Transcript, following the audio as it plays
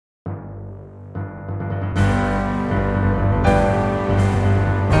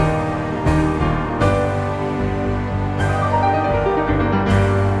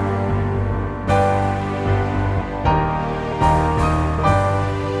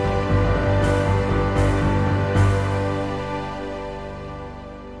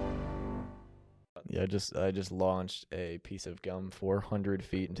I just launched a piece of gum 400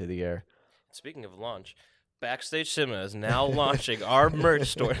 feet into the air. Speaking of launch, Backstage Cinema is now launching our merch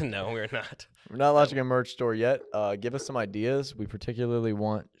store. No, we're not. We're not launching a merch store yet. Give us some ideas. We particularly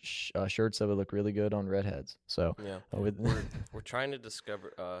want shirts that would look really good on redheads. So Yeah, with we're trying to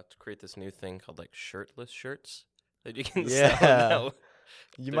discover to create this new thing called like shirtless shirts that you can Yeah. sell now.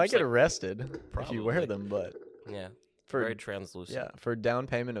 you They're might just get like- arrested if you wear Probably. them, but Yeah, for very translucent. yeah, for a down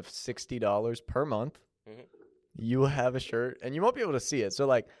payment of $60 per month, Mhm. you will have a shirt, and you won't be able to see it. So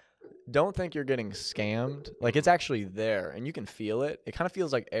like, don't think you're getting scammed. Like it's actually there, and you can feel it. It kind of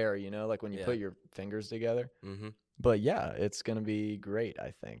feels like air, like when you Yeah. put your fingers together. Mm-hmm. But yeah, it's gonna be great,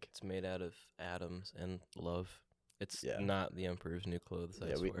 I think. It's made out of atoms and love. It's Yeah. not the Emperor's New Clothes. I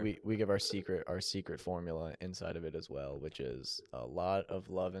Yeah, swear. we give our secret formula inside of it as well, which is a lot of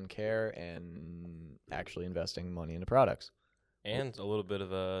love and care and actually investing money into products. And a little bit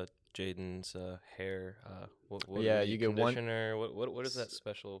of Jaden's hair. What Yeah, do we- you get one- conditioner. What is that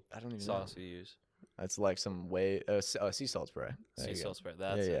special I don't even sauce know. you use? It's like some sea salt spray. There Sea you go. salt spray.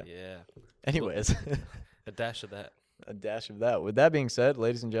 That's Yeah, it. Yeah. Anyways, A dash of that. a dash of that. With that being said,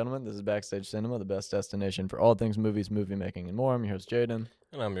 ladies and gentlemen, this is Backstage Cinema, the best destination for all things movies, movie making, and more. I'm your host, Jaden,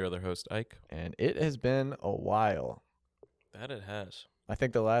 And I'm your other host, Ike. and it has been a while. That it has. I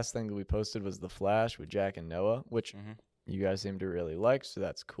think the last thing that we posted was The Flash with Jack and Noah, which Mm-hmm. you guys seem to really like, so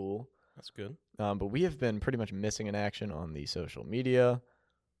that's cool. That's good. But we have been pretty much missing in action on the social media.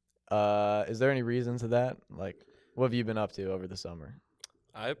 Is there any reason to that? Like, what have you been up to over the summer?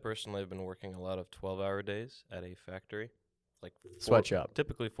 I personally have been working a lot of 12-hour days at a factory, like Sweatshop.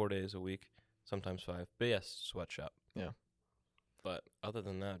 typically 4 days a week, sometimes 5. But yes, sweatshop. Yeah. But other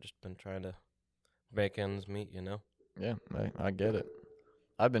than that, I've just been trying to make ends meet. Yeah, I get it.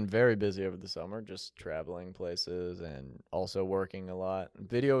 I've been very busy over the summer, just traveling places and also working a lot.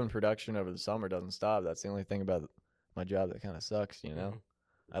 Video and production over the summer doesn't stop. That's the only thing about my job that kind of sucks, Mhm.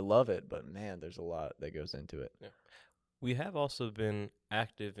 I love it, but man, there's a lot that goes into it. We have also been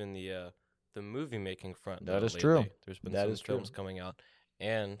active in the movie making front. That though, is true. lately. There's been That some is true. films coming out,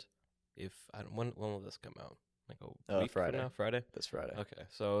 and when will this come out? Like a week Friday. from now, Friday. This Friday. Okay,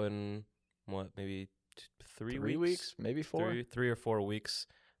 so in what, maybe 3 3 weeks, maybe 4. three or 4 weeks,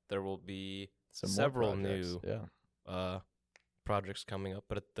 there will be Some more several projects. new Yeah. projects coming up,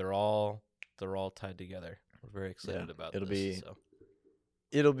 but they're all tied together. We're very excited about it'll this. be- So.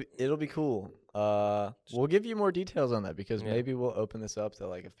 It'll be cool. We'll give you more details on that because Yeah. maybe we'll open this up to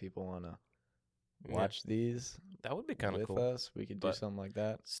like if people want to Yeah, watch these that would be kind of with cool. us, we could do But- something like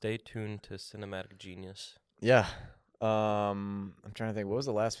that. Stay tuned to Cinematic Genius. Yeah. I'm trying to think. What was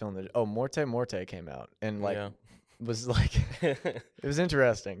the last film that? Oh, Morte came out and like Yeah. was like it was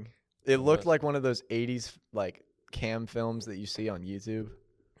interesting. It looked was. like one of those 80s like cam films that you see on YouTube,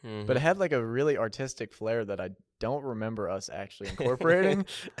 but Mhm. it had like a really artistic flair that I don't remember us actually incorporating.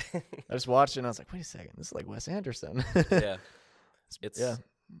 I just watched it and I was like, wait a second, this is like Wes Anderson. Yeah, it's Yeah.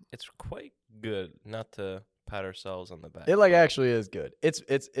 it's quite good. Not to pat ourselves on the back. It like but actually is good.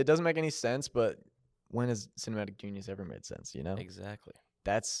 It doesn't make any sense, but when has Cinematic Genius ever made sense? exactly.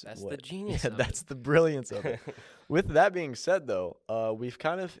 That's That's what, the genius. Yeah, of that's it. the brilliance of it. With that being said, though, we've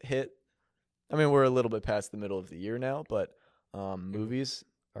kind of hit. I mean, we're a little bit past the middle of the year now, but movies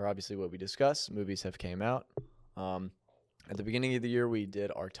are obviously what we discuss. Movies have came out. At the beginning of the year, we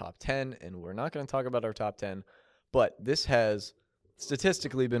did our top 10, and we're not going to talk about our top 10, but this has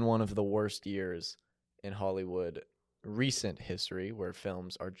statistically been one of the worst years in Hollywood recent history, where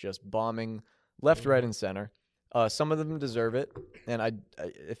films are just bombing left, right, and center. Some of them deserve it, and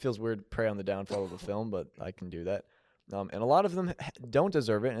it feels weird to prey on the downfall of a film, but I can do that. And a lot of them don't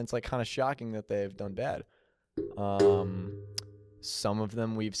deserve it, and it's like kind of shocking that they've done bad. Some of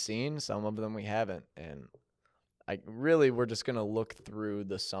them we've seen, some of them we haven't, and we're just gonna look through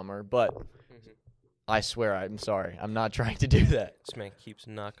the summer. But Mhm. I swear, I'm sorry, I'm not trying to do that This man keeps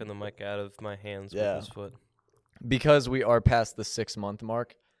knocking the mic out of my hands Yeah. with his foot. because we are past the 6-month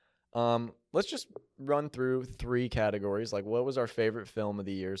mark. Let's just run through 3 categories. Like, what was our favorite film of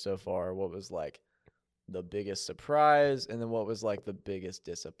the year so far? What was like the biggest surprise, and then what was like the biggest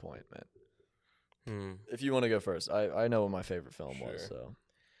disappointment? Hmm. If you want to go first, I know what my favorite film was. Sure. So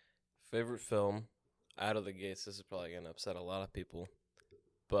Favorite film out of the gates. This is probably gonna upset a lot of people,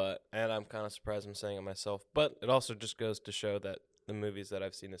 and I'm kind of surprised I'm saying it myself. But it also just goes to show that the movies that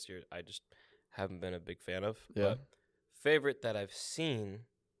I've seen this year, I just haven't been a big fan of. Yeah. But favorite that I've seen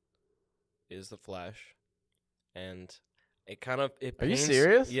is The Flash, and it kind of Are you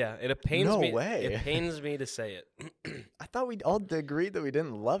serious? Yeah, it pains No me. way. It pains me to say it. I thought we all agreed that we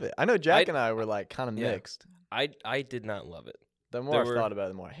didn't love it. I know Jack I- and I were like kind of yeah. mixed. I did not love it. The more There I've were- thought about it,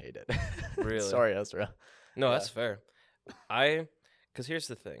 the more I hate it. Really? Sorry, Ezra. No, Yeah. that's fair. Because here's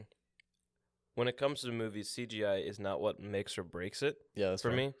the thing. When it comes to movies, CGI is not what makes or breaks it. Yeah, that's For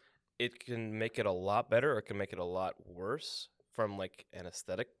fair. me, it can make it a lot better or it can make it a lot worse from like an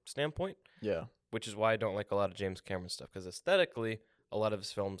aesthetic standpoint, Yeah. which is why I don't like a lot of James Cameron stuff because aesthetically, a lot of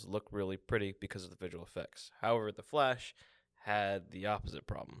his films look really pretty because of the visual effects. However, The Flash had the opposite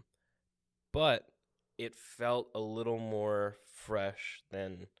problem, but it felt a little more fresh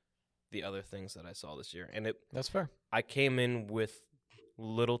than the other things that I saw this year, and That's fair. I came in with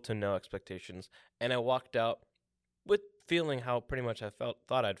little to no expectations, and I walked out with feeling how pretty much I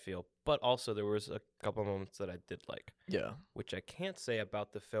thought I'd feel. But also there was a couple moments that I did like, Yeah. which I can't say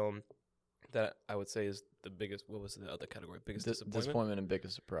about the film that I would say is the biggest. What was the other category? Biggest disappointment. Disappointment and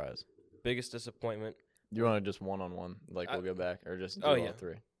biggest surprise. Biggest disappointment. You want to just one-on-one? Like, we'll go back? Or just do Oh, all yeah.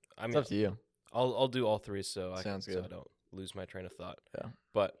 three? I It's mean, up to you. I'll do all three so Sounds so good. I don't lose my train of thought. Yeah.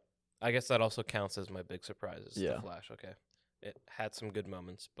 But I guess that also counts as my big surprises. Yeah. The Flash. Okay. It had some good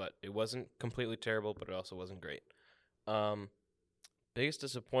moments, but it wasn't completely terrible, but it also wasn't great. Biggest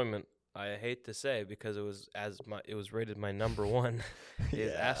disappointment, I hate to say, because it was rated my number one,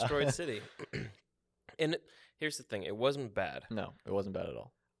 is Yeah. Asteroid City. And here's the thing, it wasn't bad. No, it wasn't bad at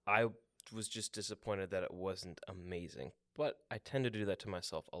all. I was just disappointed that it wasn't amazing. But I tend to do that to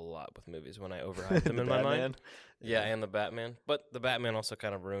myself a lot with movies when I overhype them The in my mind. Batman? Yeah, and the Batman. But the Batman also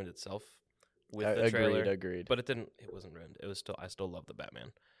kind of ruined itself with the Agreed, trailer. agreed. But it wasn't ruined. It was still, I still love the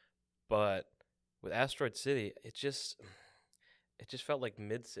Batman. But with Asteroid City, it just felt like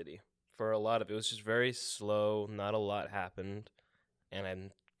Mid City for a lot of it. It was just very slow, not a lot happened, and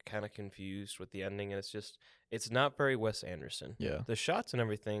I'm kind of confused with the ending, and it's not very Wes Anderson. Yeah. The shots and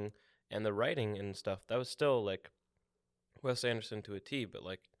everything and the writing and stuff, that was still like Wes Anderson to a T, but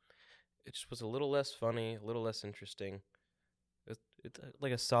like it just was a little less funny, a little less interesting. It's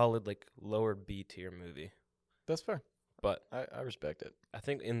like a solid like lower B tier movie. That's fair. But I respect it. I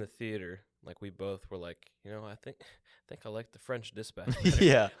think in the theater, like we both were like, I think I like the French Dispatch better.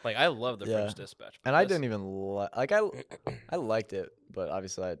 Yeah. Like I love the Yeah. French Dispatch. And I didn't even I liked it, but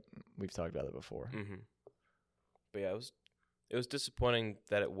obviously we've talked about it before. Mm-hmm. But yeah, it was disappointing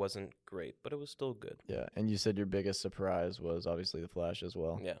that it wasn't great, but it was still good. Yeah. And you said your biggest surprise was obviously The Flash as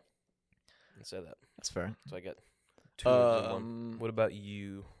well. Yeah, I say that. That's fair. So I get 2 of them. One. What about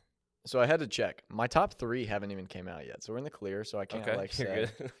you? So I had to check. My top 3 haven't even came out yet, so we're in the clear. So I can't Okay, like you're say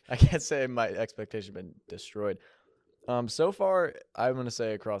good. I can't say my expectation been destroyed. So far I'm gonna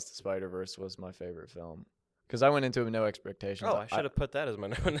say Across the Spider-Verse was my favorite film because I went into it with no expectations. Oh, I should have put that as my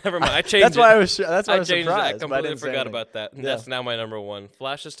number. Never mind. I changed That's it. why I was. That's why I was changed it. I surprised. but completely didn't say forgot anything. about that. Yeah. That's now my number one.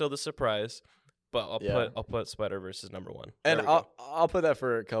 Flash is still the surprise, but Yeah. I'll put Spider-Verse as number one. And There we go. I'll put that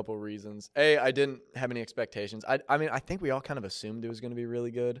for a couple reasons. A, I didn't have any expectations. I mean, I think we all kind of assumed it was going to be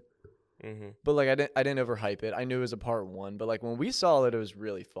really good, Mm-hmm. but like I didn't overhype it. I knew it was a part 1, but like when we saw it, it was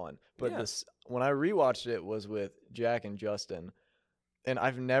really fun. But Yeah. when I rewatched it was with Jack and Justin, and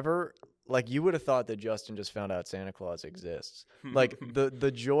I've never like you would have thought that Justin just found out Santa Claus exists. Like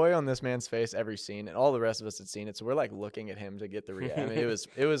the joy on this man's face every scene, and all the rest of us had seen it, so we're like looking at him to get the reaction. I mean,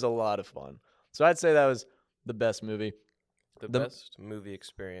 it was a lot of fun. So I'd say that was the best movie. the the- best movie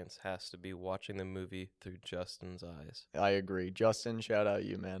experience has to be watching the movie through Justin's eyes. I agree. Justin, shout out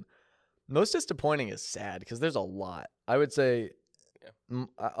you, man. Most disappointing is sad because there's a lot. I would say, Yeah.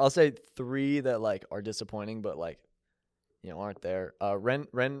 I'll say 3 that like are disappointing, but like, aren't there.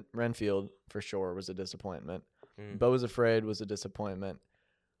 Renfield for sure was a disappointment. Mm. Beau was Afraid was a disappointment.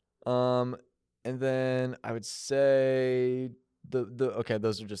 And then I would say okay,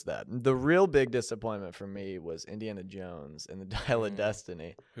 those are just that. The real big disappointment for me was Indiana Jones and the Dial of Mm.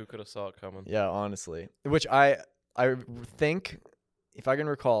 Destiny. Who could have saw it coming? Yeah, honestly. Which I think, if I can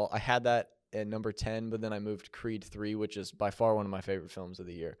recall, I had that at number 10, but then I moved Creed 3, which is by far one of my favorite films of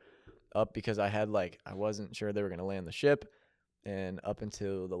the year, up because I wasn't sure they were going to land the ship. And up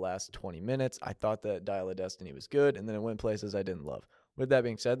until the last 20 minutes, I thought that Dial of Destiny was good, and then it went places I didn't love. With that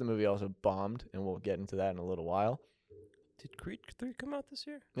being said, the movie also bombed, and we'll get into that in a little while. Did Creed 3 come out this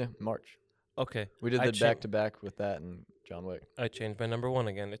year? Yeah, March. Okay. We did I the cha- back-to-back with that and John Wick. I changed my number one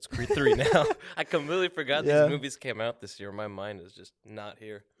again. It's Creed 3 now. I completely forgot Yeah. these movies came out this year. My mind is just not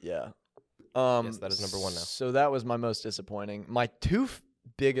here. Yeah. Yes, that is number 1 now. So that was my most disappointing. My 2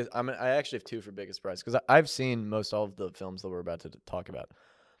 biggest, I actually have 2 for biggest surprise because I've seen most all of the films that we're about to talk about.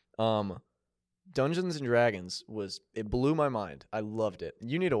 Dungeons and Dragons it blew my mind. I loved it.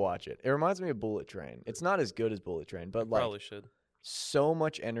 You need to watch it. It reminds me of Bullet Train. It's not as good as Bullet Train, but like Probably should. so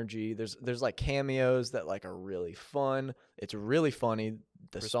much energy. There's like cameos that like are really fun. It's really funny.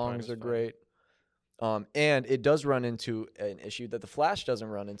 The Chris Pine songs is are fun. great. And it does run into an issue that The Flash doesn't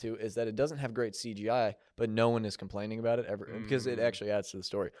run into, is that it doesn't have great CGI, but no one is complaining about it ever because it actually adds to the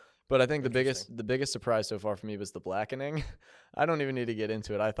story. But I think the biggest surprise so far for me was the blackening. I don't even need to get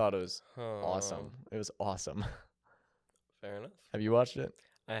into it. I thought it was awesome. It was awesome. Fair enough. Have you watched it?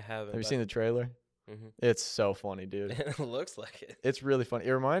 I haven't. Have you seen the trailer? Mm-hmm. It's so funny, dude. It looks like it. It's really funny.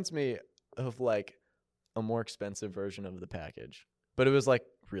 It reminds me of like a more expensive version of The Package, but it was like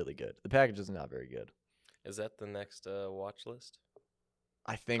really good. The Package is not very good. Is that the next watch list?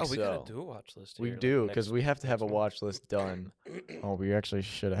 I think so. We gotta do a watch list. We here, do, like, because we have to have a month. watch list done. Oh, we actually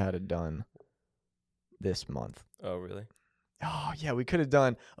should have had it done this month. Oh, really? Oh, yeah, we could have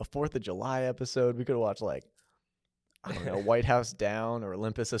done a 4th of July episode. We could have watched, like, I don't know, White House Down or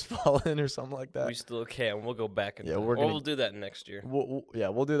Olympus Has Fallen or something like that. We still can. We'll go back and we'll do that next year.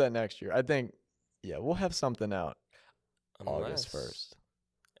 We'll do that next year. I think, we'll have something out August 1st.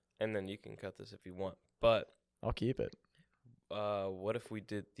 And then you can cut this if you want. But I'll keep it. what if we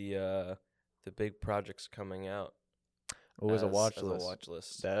did the big projects coming out? It was a watch as list. A watch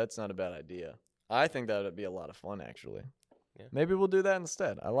list. That's not a bad idea. I think that would be a lot of fun, actually. Yeah. Maybe we'll do that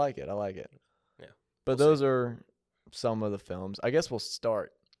instead. I like it. Yeah. But those are some of the films. I guess we'll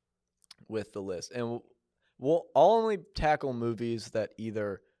start with the list. And I'll only tackle movies that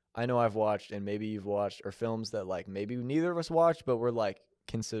either I know I've watched and maybe you've watched, or films that like maybe neither of us watched but were like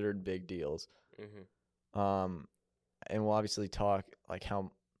considered big deals. Mm-hmm. And we'll obviously talk like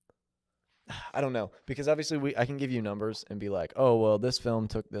how, I don't know, because obviously I can give you numbers and be like, oh, well, this film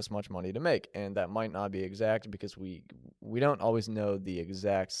took this much money to make, and that might not be exact because we don't always know the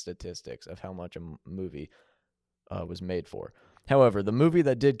exact statistics of how much a movie was made for. However, the movie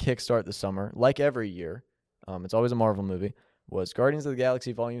that did kickstart the summer, like every year, it's always a Marvel movie, was Guardians of the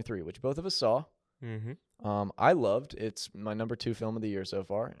Galaxy Volume 3, which both of us saw. Mm-hmm. I loved. It's my number 2 film of the year so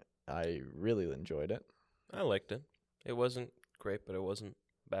far. I really enjoyed it. I liked it. It wasn't great, but it wasn't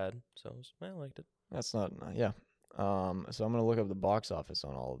bad, so I liked it. That's not, yeah. So I'm going to look up the box office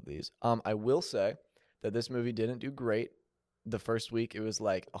on all of these. I will say that this movie didn't do great. The first week, it was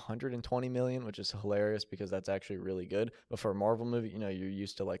like 120 million, which is hilarious because that's actually really good. But for a Marvel movie, you're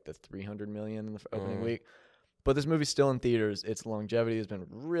used to like the 300 million in the opening week. But this movie's still in theaters. Its longevity has been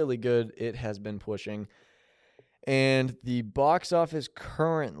really good. It has been pushing. And the box office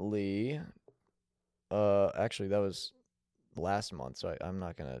currently, actually, that was last month, so I'm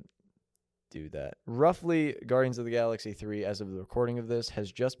not going to do that. Roughly, Guardians of the Galaxy 3, as of the recording of this,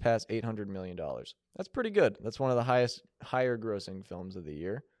 has just passed $800 million. That's pretty good. That's one of the higher grossing films of the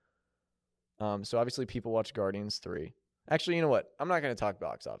year. So obviously people watch Guardians 3. Actually, you know what? I'm not going to talk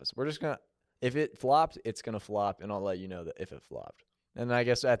box office. We're just going to, if it flopped, it's going to flop, and I'll let you know that if it flopped. And I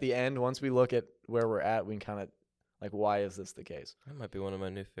guess at the end, once we look at where we're at, we can kind of, like, why is this the case? That might be one of my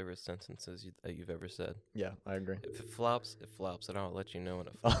new favorite sentences that you've ever said. Yeah, I agree. If it flops, it flops, and I'll let you know when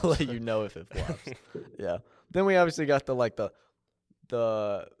it flops. I'll let you know if it flops. Yeah. Then we obviously got the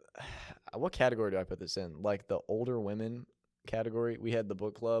what category do I put this in? Like the older women category. We had the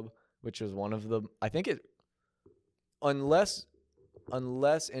book club, which was one of the, I think it, unless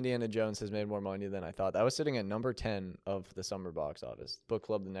Indiana Jones has made more money than I thought, that was sitting at number 10 of the summer box office. Book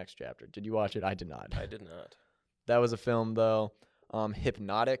club, The Next Chapter. Did you watch it? I did not. I did not. That was a film, though.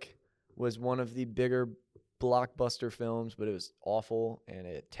 Hypnotic was one of the bigger blockbuster films, but it was awful, and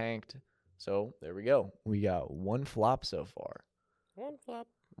it tanked. So there we go. We got one flop so far. One flop.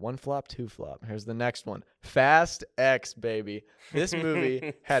 One flop, two flop. Here's the next one. Fast X, baby. This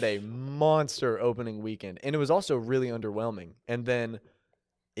movie had a monster opening weekend, and it was also really underwhelming. And then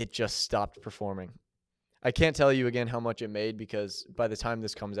it just stopped performing. I can't tell you again how much it made because by the time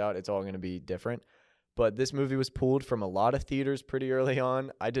this comes out, it's all going to be different. But this movie was pulled from a lot of theaters pretty early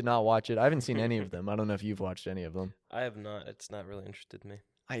on. I did not watch it. I haven't seen any of them. I don't know if you've watched any of them. I have not. It's not really interested me.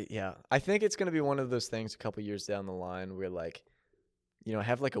 I think it's going to be one of those things a couple years down the line where, like,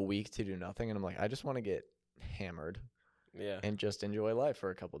 have like a week to do nothing. And I'm like, I just want to get hammered. Yeah. And just enjoy life for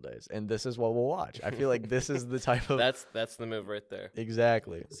a couple days. And this is what we'll watch. I feel like this is the type of... That's the move right there.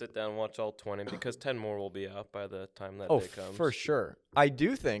 Exactly. Sit down and watch all 20 because 10 more will be out by the time that day comes. For sure. I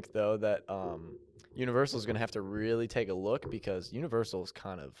do think, though, that Universal is going to have to really take a look because Universal's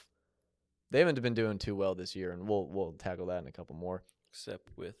kind of... They haven't been doing too well this year, and we'll tackle that in a couple more. Except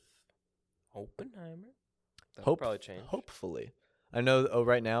with Oppenheimer. That'll probably change. Hopefully. I know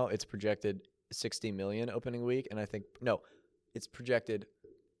right now it's projected 60 million opening week, and I think it's projected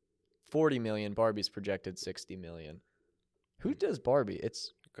 40 million. Barbie's projected 60 million. Who does Barbie?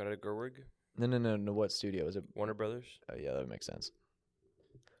 It's Greta Gerwig. No. What studio is it? Warner Brothers. Oh yeah, that makes sense.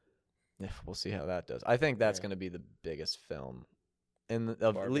 Yeah, we'll see how that does. I think that's going to be the biggest film,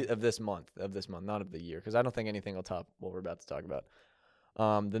 Barbie. of this month, not of the year, because I don't think anything will top what we're about to talk about.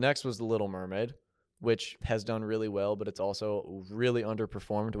 The next was The Little Mermaid, which has done really well, but it's also really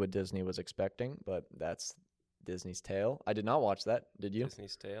underperformed what Disney was expecting. But that's Disney's tale. I did not watch that. Did you?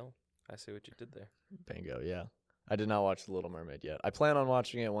 Disney's Tale. I see what you did there. Bingo. Yeah, I did not watch The Little Mermaid yet. I plan on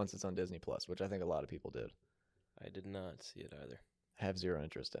watching it once it's on Disney Plus, which I think a lot of people did. I did not see it either. I have zero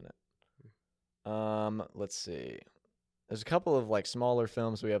interest in it. Let's see. There's a couple of like smaller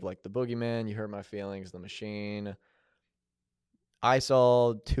films. We have like The Boogeyman, You Hurt My Feelings, The Machine. I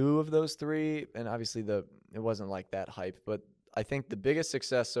saw 2 of those 3, and obviously it wasn't like that hype, but I think the biggest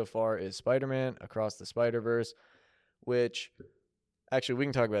success so far is Spider-Man Across the Spider-Verse, which actually we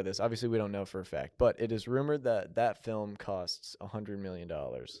can talk about this. Obviously we don't know for a fact, but it is rumored that that film costs $100 million.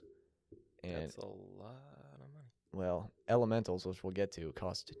 And That's a lot of money. well, Elementals, which we'll get to,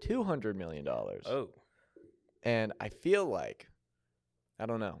 cost $200 million. Oh. And I feel like, I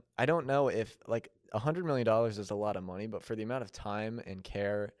don't know. I don't know if, like, $100 million is a lot of money, but for the amount of time and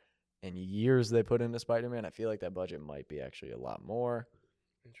care and years they put into Spider-Man, I feel like that budget might be actually a lot more.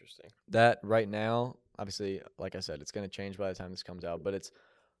 Interesting. That right now, obviously, like I said, it's going to change by the time this comes out, but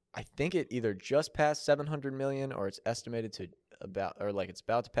I think it either just passed 700 million or it's estimated to it's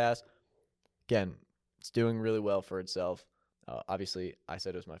about to pass. Again, it's doing really well for itself. Obviously, I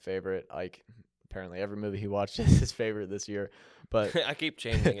said it was my favorite. Ike, apparently every movie he watched is his favorite this year, but I keep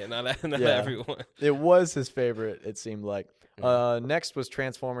changing it, not Yeah. everyone. it was his favorite, it seemed like. Next was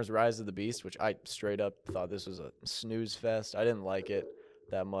Transformers Rise of the Beast, which I straight up thought this was a snooze fest. I didn't like it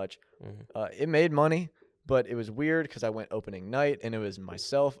that much. It made money, but it was weird because I went opening night, and it was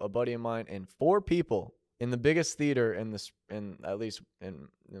myself, a buddy of mine, and 4 people in the biggest theater at least in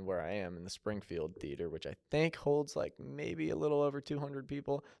where I am, in the Springfield Theater, which I think holds like maybe a little over 200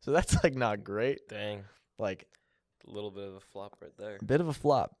 people. So that's like not great. Dang. Like A little bit of a flop right there. a bit of a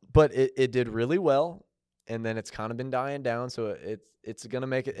flop, but it did really well. And then it's kind of been dying down, so it's gonna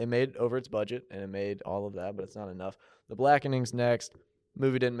make it. It made over its budget, and it made all of that, but it's not enough. The Blackening's next.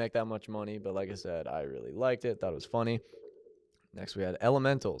 Movie didn't make that much money, but like I said, I really liked it. Thought it was funny. Next, we had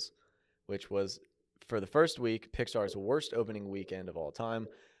Elementals, which was for the first week Pixar's worst opening weekend of all time.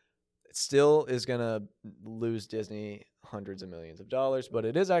 It still is gonna lose Disney hundreds of millions of dollars, but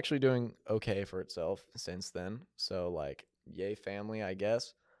it is actually doing okay for itself since then. So like, yay family, I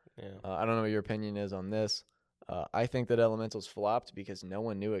guess. Yeah. I don't know what your opinion is on this. I think that Elementals flopped because no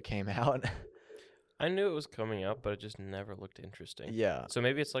one knew it came out. I knew it was coming out, but it just never looked interesting. Yeah. So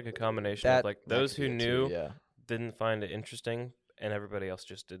maybe it's like a combination of like that those could who be it knew too, yeah. didn't find it interesting, and everybody else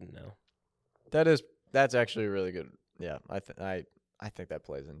just didn't know. That's actually really good. Yeah, I think that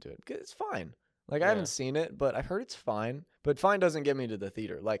plays into it. 'Cause it's fine. Like I Yeah. haven't seen it, but I've heard it's fine. But fine doesn't get me to the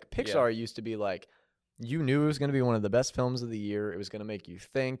theater. Like Pixar used to be like, you knew it was going to be one of the best films of the year. It was going to make you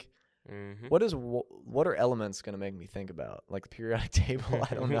think. Mm-hmm. What are elements going to make me think about? Like the periodic table?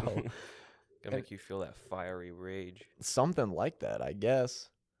 I don't know. Gonna make you feel that fiery rage. Something like that, I guess.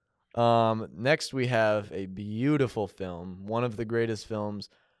 Next we have a beautiful film, one of the greatest films,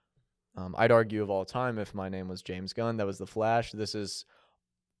 I'd argue, of all time if my name was James Gunn. That was The Flash. This is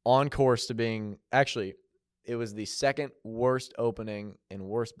on course to being, actually, it was the second worst opening and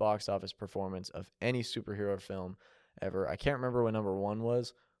worst box office performance of any superhero film ever. I can't remember what number 1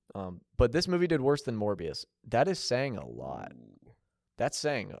 was, but this movie did worse than Morbius. That is saying a lot. That's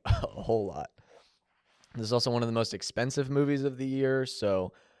saying a whole lot. This is also one of the most expensive movies of the year,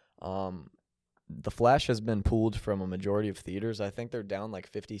 so The Flash has been pulled from a majority of theaters. I think they're down like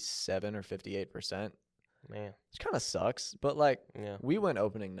 57 or 58%. Man. Which kind of sucks, but like Yeah. we went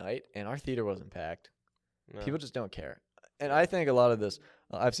opening night and our theater wasn't packed. No. People just don't care. And I think a lot of this,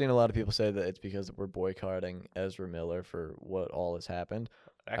 I've seen a lot of people say that it's because we're boycotting Ezra Miller for what all has happened.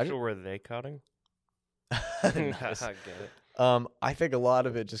 Actually, were they cutting? Nice. I get it. I think a lot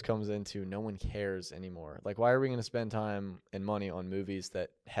of it just comes into no one cares anymore. Like, why are we going to spend time and money on movies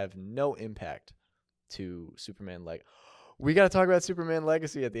that have no impact to Superman? Like, we got to talk about Superman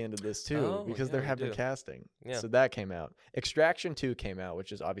Legacy at the end of this too, Oh, because yeah, they're we having do. casting. Yeah. So that came out. Extraction 2 came out,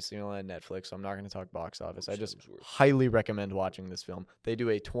 which is obviously only on Netflix, so I'm not going to talk box office. I just Hemsworth. highly recommend watching this film. They do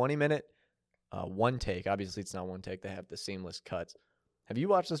a 20-minute one take. Obviously, it's not one take. They have the seamless cuts. Have you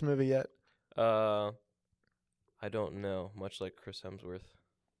watched this movie yet? I don't know. Much like Chris Hemsworth.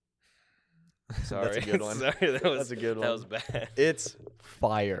 Sorry. That's a good one. Sorry, that was That's a good one. That was bad. It's I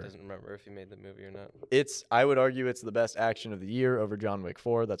fire. doesn't remember if he made the movie or not. I would argue it's the best action of the year over John Wick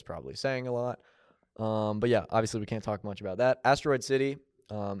 4. That's probably saying a lot. But yeah, obviously we can't talk much about that. Asteroid City,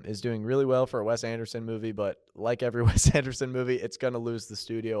 is doing really well for a Wes Anderson movie, but like every Wes Anderson movie, it's going to lose the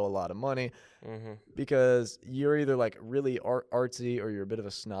studio a lot of money Mm-hmm. because you're either like really artsy or you're a bit of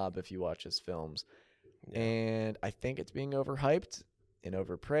a snob if you watch his films. Yeah. And I think it's being overhyped and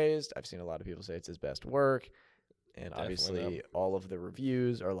overpraised. I've seen a lot of people say it's his best work, and Definitely obviously not. all of the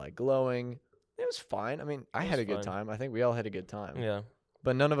reviews are like glowing. It was fine. I mean, I It had a was good fine. time. I think we all had a good time. Yeah.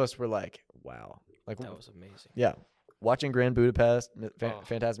 But none of us were like, wow. Like, That was amazing. yeah. Watching Grand Budapest, Oh.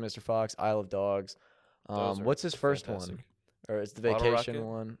 Fantastic Mr. Fox, Isle of Dogs. Those are What's his first fantastic. one? Or it's the Bottle vacation Rocket?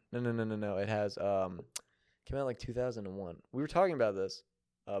 one? No. It has came out like 2001. We were talking about this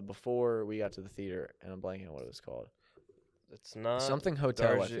before we got to the theater, and I'm blanking on what it was called. It's not Something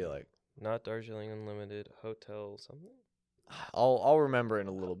Hotel, I Darje- feel like. not Darjeeling Unlimited, Hotel something. I'll remember in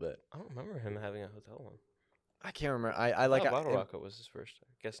a little bit. I don't remember him having a hotel one. I can't remember. I like Thought Bottle Rocket was his first. I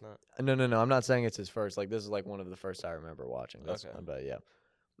guess not. No. I'm not saying it's his first. Like this is like one of the first I remember watching. That's Okay. but yeah.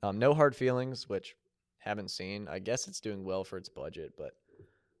 No Hard Feelings, which haven't seen. I guess it's doing well for its budget, but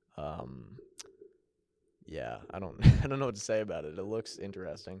yeah, I don't I don't know what to say about it. It looks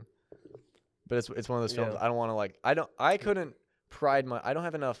interesting. But it's one of those films Yeah. I don't want to like I couldn't I don't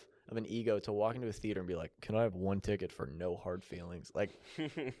have enough of an ego to walk into a theater and be like, "Can I have one ticket for No Hard Feelings?" Like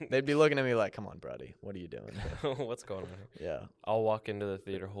they'd be looking at me like, "Come on, buddy. What are you doing?" What's going on here? Yeah. I'll walk into the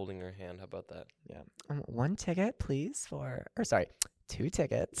theater holding your hand. How about that? Yeah. One ticket, please, sorry, 2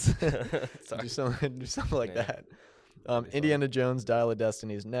 tickets. Sorry. do something like Yeah. that. That'd be fun. Indiana Jones Dial of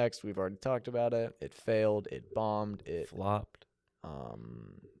Destiny is next. We've already talked about it. It failed. It bombed. It Flopped.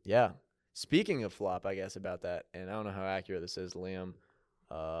 yeah. Speaking of flop, I guess about that, and I don't know how accurate this is, Liam.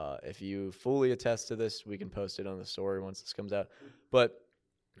 If you fully attest to this, we can post it on the story once this comes out. But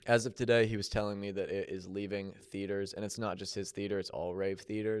as of today, he was telling me that it is leaving theaters, and it's not just his theater; it's all rave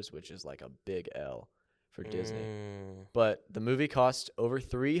theaters, which is like a big L for Disney. But the movie cost over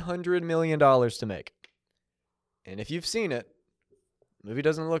 $300 million to make. And if you've seen it, the movie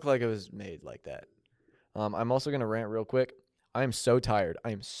doesn't look like it was made like that. I'm also going to rant real quick. I am so tired.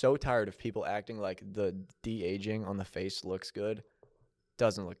 I am so tired of people acting like the de-aging on the face looks good.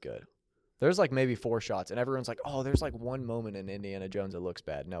 Doesn't look good. There's like maybe 4 shots, and everyone's like, oh, there's like one moment in Indiana Jones that looks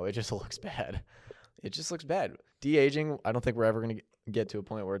bad. No, it just looks bad. It just looks bad. De-aging, I don't think we're ever going to get to a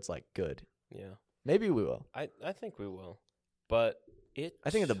point where it's like good. Yeah. Maybe we will. I think we will, but I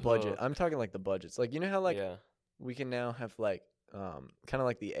think of the budget. took- I'm talking like the budgets. Like, you know how like yeah. we can now have like kind of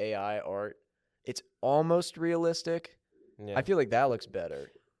like the AI art. It's almost realistic. Yeah. I feel like that looks better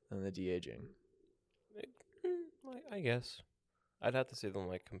than the de-aging. I guess. I'd have to see them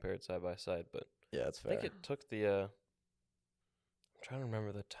like compared side by side, but Yeah, that's I fair. think it took the. I'm trying to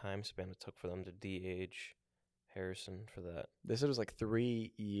remember the time span it took for them to de-age Harrison for that. They said it was like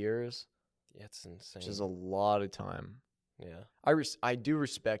 3 years, Yeah, it's insane. which is a lot of time. yeah. I do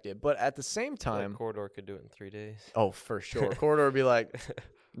respect it, but at the same I feel like time, Corridor could do it in 3 days. oh for sure, Corridor would be like,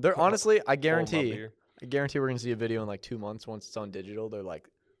 they're honestly, I Hold my guarantee beer. we're gonna see a video in like 2 months once it's on digital. They're like,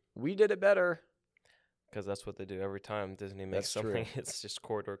 we did it better. Because that's what they do every time Disney makes That's true. something. It's just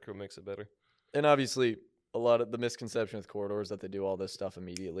Corridor Crew makes it better. And obviously, a lot of the misconception with Corridor is that they do all this stuff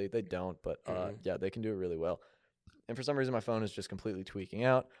immediately. They don't, but yeah, they can do it really well. And for some reason, my phone is just completely tweaking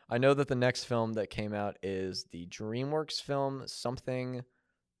out. I know that the next film that came out is the DreamWorks film, something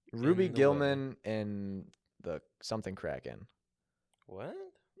Ruby In the Gilman and the something Kraken. What?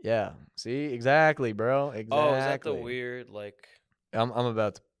 Yeah, see, exactly, bro. Exactly. Oh, is that the weird like I'm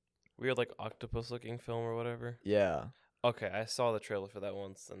about to. octopus looking film or whatever? Yeah, Okay, I saw the trailer for that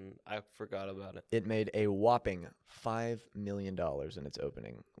once and I forgot about it. it made a whopping $5 million in its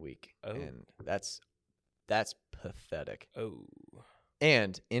opening week, Oh. and that's pathetic. Oh,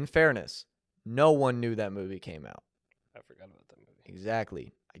 And in fairness, no one knew that movie came out. I forgot about that movie.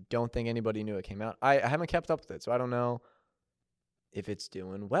 Exactly. I don't think anybody knew it came out. I haven't kept up with it, so I don't know if it's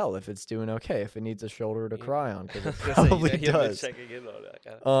doing well, if it's doing okay, if it needs a shoulder to You- cry on, because it I was gonna say, probably you've been does. checking in on it. I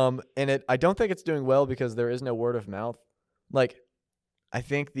got it. And I don't think it's doing well because there is no word of mouth. Like, I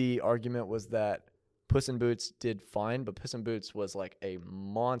think the argument was that Puss in Boots did fine, but Puss in Boots was like a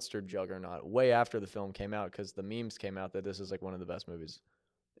monster juggernaut way after the film came out, because the memes came out that this is like one of the best movies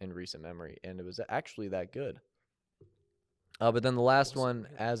in recent memory, and it was actually that good. But then the last Wasn't one,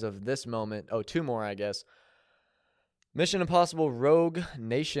 really. as of this moment, 2 more, I guess. Mission Impossible: Rogue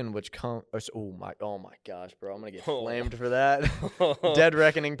Nation, which oh my gosh, bro, I'm gonna get Oh. flamed for that. Dead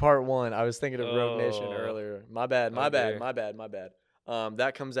Reckoning Part 1. I was thinking of Rogue Nation Oh. earlier. My bad. Okay.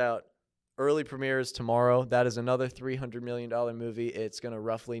 That comes out early premieres tomorrow. That is another $300 million movie. It's gonna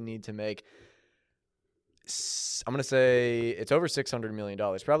roughly need to make I'm gonna say it's over $600 million.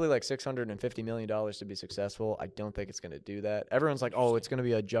 Probably like $650 million to be successful. I don't think it's gonna do that. Everyone's like, oh, it's gonna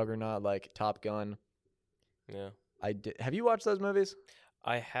be a juggernaut like Top Gun. Yeah. Have you watched those movies?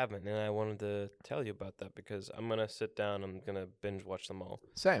 I haven't, and I wanted to tell you about that because I'm gonna sit down. I'm gonna binge watch them all.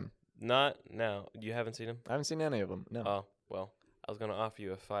 Same. Not now. You haven't seen them? I haven't seen any of them. No. Oh well, I was gonna offer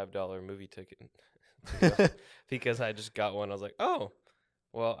you a $5 movie ticket to go because I just got one. I was like, oh,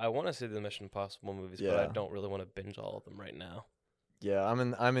 well, I want to see the Mission Impossible movies, but I Yeah. don't really want to binge all of them right now. Yeah, I'm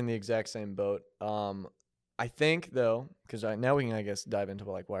in the exact same boat. I think though, because now we can I guess dive into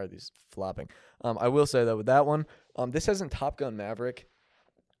like why are these flopping. I will say though with that one, this hasn't Top Gun Maverick.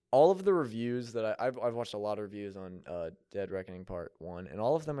 All of the reviews that I've watched a lot of reviews on Dead Reckoning Part 1, and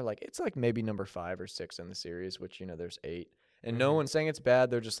all of them are like it's like maybe number 5 or 6 in the series, which there's 8, and no Mhm. one's saying it's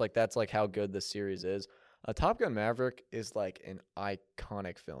bad. They're just like that's like how good the series is. Top Gun Maverick is like an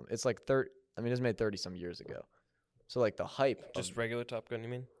iconic film. It's like it was made 30 some years ago, so like the hype. Just regular Top Gun, you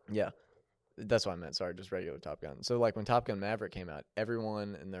mean? Yeah. That's what I meant. Sorry, just regular Top Gun. So like when Top Gun Maverick came out,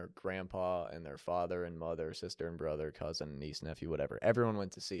 everyone and their grandpa and their father and mother, sister and brother, cousin, niece, nephew, whatever, everyone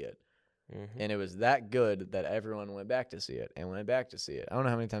went to see it. Mm-hmm. And it was that good that everyone went back to see it and went back to see it. I don't know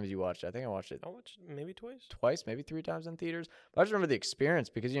how many times you watched it. I think I watched it I watched it maybe twice. twice, maybe 3 times in theaters. But I just remember the experience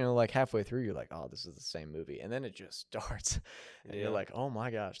because, like halfway through, you're like, oh, this is the same movie. And then it just starts. And Yeah. you're like, oh my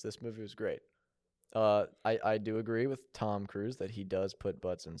gosh, this movie was great. I do agree with Tom Cruise that he does put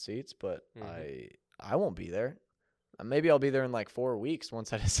butts in seats, but I won't be there. Maybe I'll be there in like 4 weeks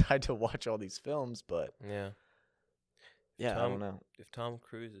once I decide to watch all these films. But Yeah. yeah, I don't know. If Tom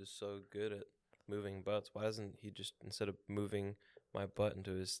Cruise is so good at moving butts, why doesn't he just, instead of moving my butt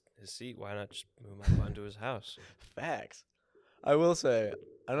into his seat, why not just move my butt into his house? Facts. I will say,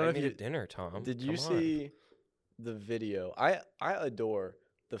 I don't know if me you to dinner, Tom. did you Come on. see the video. I adore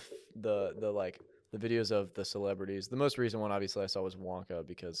the videos of the celebrities. The most recent one obviously I saw was Wonka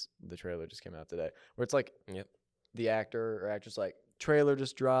because the trailer just came out today. Where it's like Yep. the actor or actress like trailer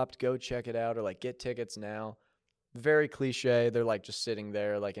just dropped, go check it out or like get tickets now. Very cliche. They're like just sitting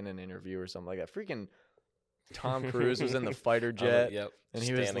there like in an interview or something like that. Freaking Tom Cruise was in the fighter jet. Yep. and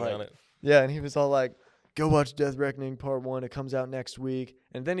just he was standing like- on it. Yeah, and he was all like, "Go watch Death Reckoning Part 1. It comes out next week."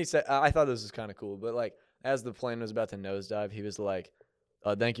 And then he said, I thought this was kind of cool, but like as the plane was about to nosedive, he was like,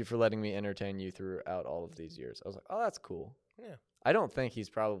 "Thank you for letting me entertain you throughout all of these years." I was like, "Oh, that's cool." Yeah. I don't think he's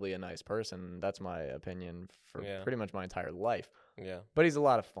probably a nice person. That's my opinion for Yeah. pretty much my entire life. Yeah. But he's a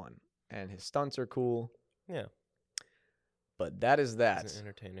lot of fun, and his stunts are cool. Yeah. But that is He's that. an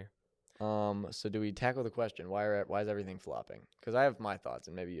entertainer. So do we tackle the question? Why is everything flopping? Because I have my thoughts,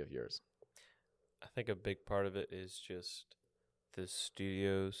 and maybe you have yours. I think a big part of it is just the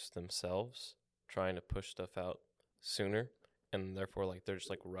studios themselves trying to push stuff out sooner, and therefore like they're just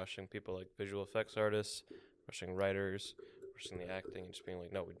like rushing people, like visual effects artists, rushing writers, rushing the acting, and just being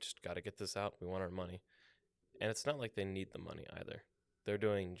like, no, we just got to get this out. We want our money. And it's not like they need the money either. They're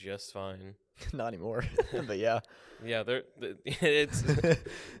doing just fine. Not anymore. But yeah. Yeah, they're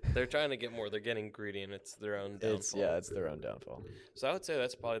trying to get more. They're getting greedy, and it's their own downfall. It's their own downfall. So I would say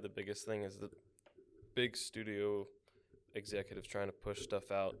that's probably the biggest thing is the big studio executives trying to push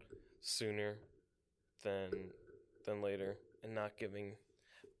stuff out sooner than later, and not giving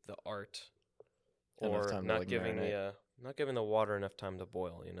the art Enough or time to, not like, giving marinate. not giving the water enough time to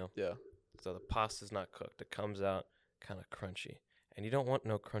boil. Yeah. So the pasta's not cooked. It comes out kind of crunchy, and you don't want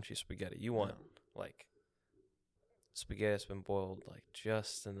no crunchy spaghetti. You want like spaghetti that's been boiled like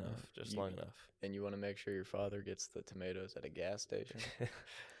just enough, just long enough. And you want to make sure your father gets the tomatoes at a gas station.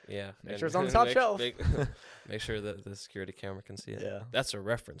 Yeah. Make and sure it's on the top make- shelf. Make sure that the security camera can see it. Yeah. That's a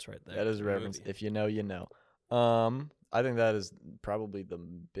reference right there. That is a to the reference. movie. If you know, you know. I think that is probably the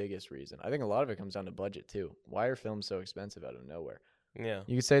biggest reason. I think a lot of it comes down to budget too. Why are films so expensive out of nowhere? Yeah.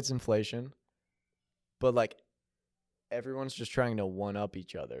 You could say it's inflation, but like everyone's just trying to one up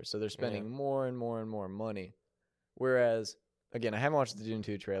each other. So they're spending more and more and more money. Whereas, again, I haven't watched the Dune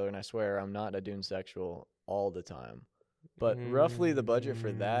 2 trailer, and I swear I'm not a Dune sexual all the time. But roughly the budget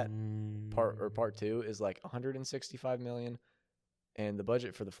for that part 2 is like 165 million, and the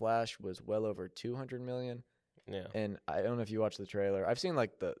budget for The Flash was well over 200 million. Yeah. And I don't know if you watched the trailer. I've seen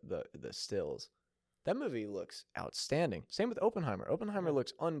like the stills. That movie looks outstanding. Same with Oppenheimer. Oppenheimer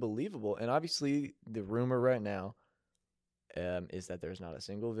looks unbelievable. And obviously the rumor right now is that there's not a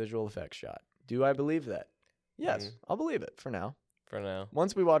single visual effects shot. Do I believe that? Yes, I'll believe it for now. For now.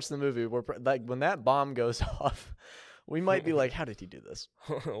 Once we watch the movie, we're like when that bomb goes off, we might be like, how did he do this?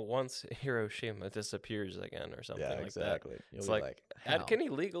 Once Hiroshima disappears again or something Yeah, like exactly. that. You'll It's be like, how? how can he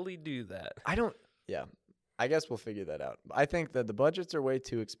legally do that? I don't. Yeah, I guess we'll figure that out. I think that the budgets are way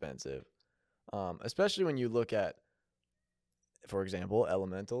too expensive. Especially when you look at, for example,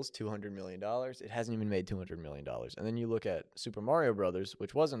 Elementals, $200 million. It hasn't even made $200 million. And then you look at Super Mario Brothers,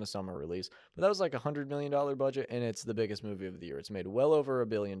 which wasn't a summer release, but that was like $100 million budget, and it's the biggest movie of the year. It's made well over $1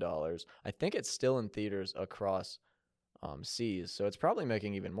 billion. I think it's still in theaters across seas, so it's probably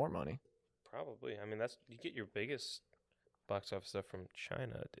making even more money. Probably. I mean, you get your biggest box office stuff from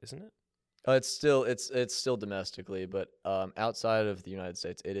China, isn't it? It's still domestically, but outside of the United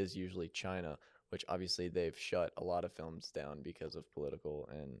States, it is usually China, which obviously they've shut a lot of films down because of political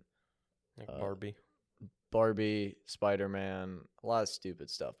and Like Barbie, Spider-Man, a lot of stupid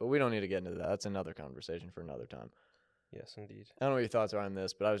stuff. But we don't need to get into that. That's another conversation for another time. Yes, indeed. I don't know what your thoughts are on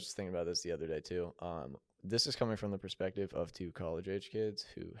this, but I was just thinking about this the other day too. This is coming from the perspective of two college-age kids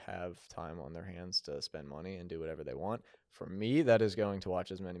who have time on their hands to spend money and do whatever they want. For me, that is going to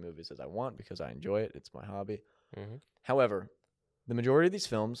watch as many movies as I want because I enjoy it. It's my hobby. Mm-hmm. However, the majority of these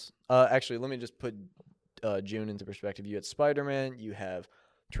films, actually, let me just put June into perspective. You had Spider-Man, you have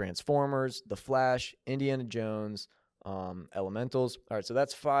Transformers, The Flash, Indiana Jones, Elementals. All right, so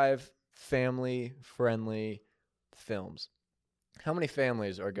that's 5 family-friendly films. How many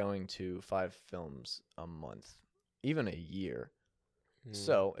families are going to 5 films a month, even a year?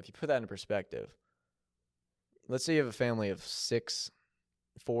 So if you put that in perspective, let's say you have a family of 6,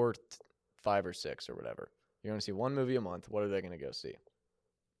 4, 5, or 6 or whatever. You're going to see one movie a month. What are they going to go see?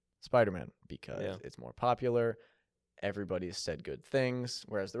 Spider-Man, because it's more popular. Everybody has said good things.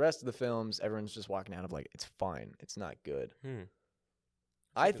 Whereas the rest of the films, everyone's just walking out of like, it's fine. It's not good.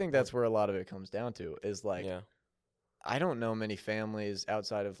 I think that's where a lot of it comes down to is like, I don't know many families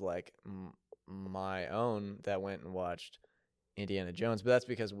outside of like my own that went and watched Indiana Jones, but that's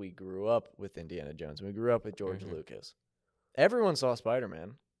because we grew up with Indiana Jones. We grew up with George Lucas. Everyone saw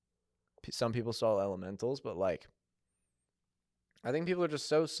Spider-Man. Some people saw Elementals, but like, I think people are just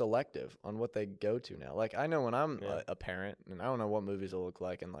so selective on what they go to now. Like, I know when I'm a parent, and I don't know what movies will look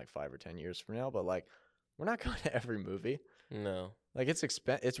like in like 5 or 10 years from now, but like, we're not going to every movie. No. Like,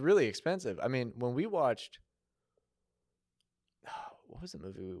 it's really expensive. I mean, when we watched, what was the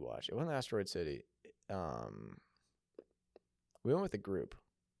movie we watched? It wasn't Asteroid City. We went with a group.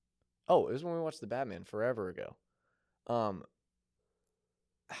 Oh, it was when we watched The Batman forever ago.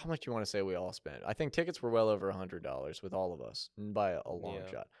 How much do you want to say we all spent? I think tickets were well over $100 with all of us by a long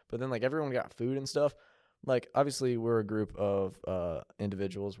shot. But then like everyone got food and stuff. Like obviously we're a group of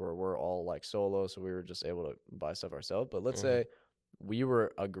individuals where we're all like solo, so we were just able to buy stuff ourselves. But let's say we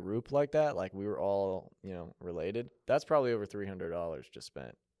were a group like that, like we were all, related. That's probably over $300 just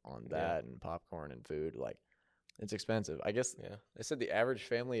spent on that and popcorn and food. Like it's expensive. I guess they said the average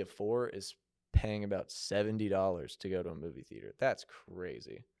family of 4 is paying about $70 to go to a movie theater. That's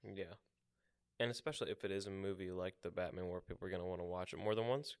crazy. Yeah. And especially if it is a movie like The Batman where people are going to want to watch it more than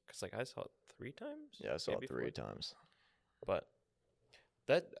once. Because, like, I saw it 3 times? Yeah, I saw it 3 times. But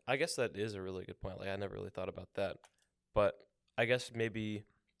I guess that is a really good point. Like, I never really thought about that. But I guess maybe,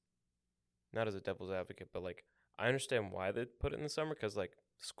 not as a devil's advocate, but, like, I understand why they put it in the summer. Because, like,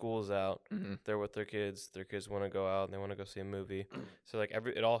 school's out, they're with their kids want to go out and they want to go see a movie. So like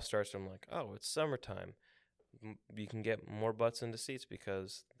it all starts from like, oh, it's summertime, you can get more butts into seats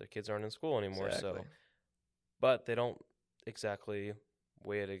because their kids aren't in school anymore. Exactly. So but they don't exactly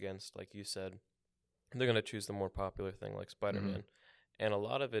weigh it against, like you said, they're going to choose the more popular thing like Spider-Man. And a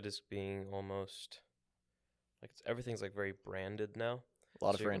lot of it is being almost like everything's like very branded now. A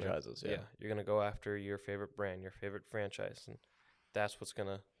lot of franchises. You're going to go after your favorite brand, your favorite franchise, and that's what's going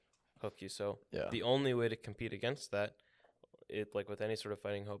to hook you. So the only way to compete against that, like with any sort of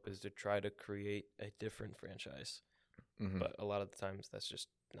fighting hope, is to try to create a different franchise. But a lot of the times that's just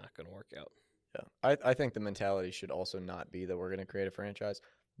not going to work out. Yeah. I think the mentality should also not be that we're going to create a franchise.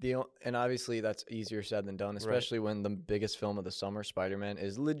 And obviously that's easier said than done, especially when the biggest film of the summer, Spider-Man,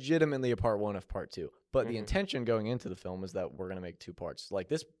 is legitimately a part 1 of part 2. But the intention going into the film is that we're going to make 2 parts. Like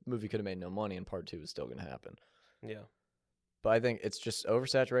this movie could have made no money and part 2 is still going to happen. Yeah. But I think it's just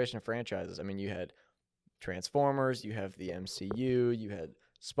oversaturation of franchises. I mean, you had Transformers, you have the MCU, you had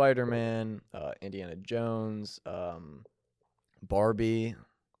Spider-Man, Indiana Jones, Barbie.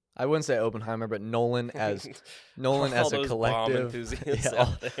 I wouldn't say Oppenheimer, but Nolan as a collective.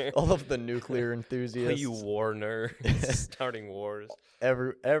 All of the nuclear enthusiasts. You war nerds starting wars.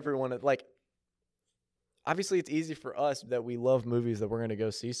 Everyone, like, obviously it's easy for us that we love movies that we're going to go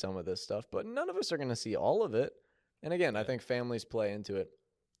see some of this stuff, but none of us are going to see all of it. And again, I think families play into it.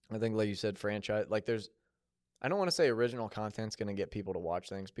 I think, like you said, franchise, like I don't want to say original content's going to get people to watch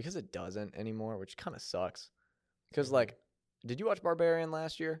things because it doesn't anymore, which kind of sucks. Because, like, did you watch Barbarian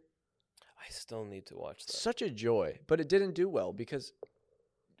last year? I still need to watch that. Such a joy, but it didn't do well because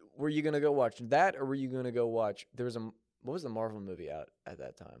were you gonna go watch that, or were you gonna go watch? There was what was the Marvel movie out at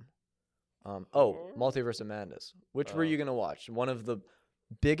that time? Multiverse of Madness. Which were you gonna watch? One of the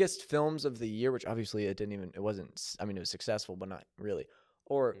biggest films of the year, which obviously it wasn't. I mean, it was successful, but not really.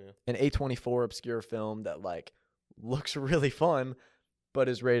 Or an A24 obscure film that like looks really fun, but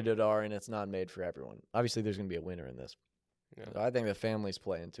is rated R and it's not made for everyone. Obviously, there's gonna be a winner in this. Yeah. So I think the families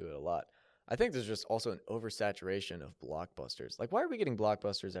play into it a lot. I think there's just also an oversaturation of blockbusters. Like, why are we getting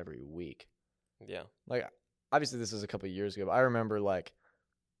blockbusters every week? Yeah. Like, obviously, this is a couple of years ago, but I remember, like,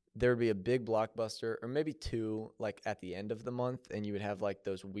 there would be a big blockbuster, or maybe two, like, at the end of the month, and you would have, like,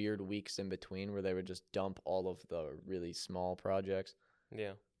 those weird weeks in between where they would just dump all of the really small projects.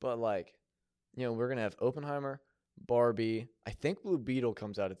 Yeah. But, like, you know, we're going to have Oppenheimer, Barbie. I think Blue Beetle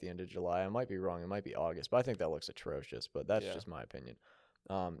comes out at the end of July. I might be wrong. It might be August, but I think that looks atrocious, but that's just my opinion.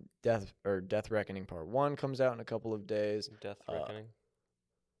 Death Reckoning Part 1 comes out in a couple of days. Death Reckoning?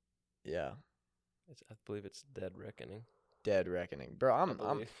 Yeah. I believe it's Dead Reckoning. Dead Reckoning. Bro,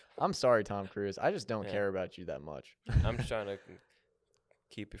 I'm sorry, Tom Cruise. I just don't care about you that much. I'm just trying to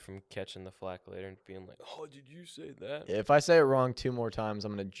keep you from catching the flack later and being like, oh, did you say that? If I say it wrong 2 more times,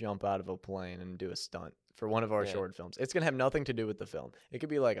 I'm going to jump out of a plane and do a stunt for one of our short films. It's going to have nothing to do with the film. It could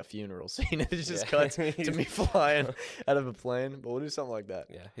be like a funeral scene. It just cuts to me flying out of a plane, but we'll do something like that.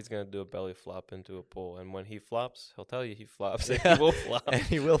 Yeah, he's going to do a belly flop into a pool, and when he flops, he'll tell you he flops, and he will flop. And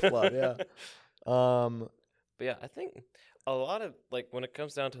he will flop, yeah. But yeah, I think a lot of, like, when it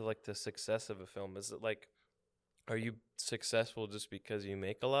comes down to, like, the success of a film, is it, like, are you successful just because you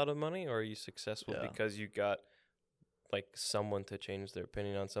make a lot of money, or are you successful because you got, like, someone to change their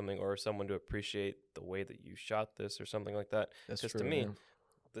opinion on something, or someone to appreciate the way that you shot this, or something like that? Because to me,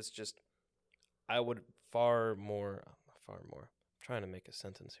 this just, I would far more, I'm trying to make a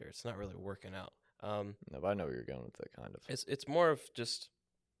sentence here. It's not really working out. No, but I know where you're going with that, kind of. It's more of just,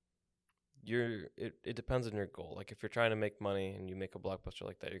 it depends on your goal. Like, if you're trying to make money and you make a blockbuster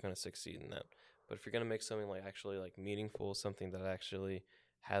like that, you're going to succeed in that. But if you're going to make something like actually like meaningful, something that actually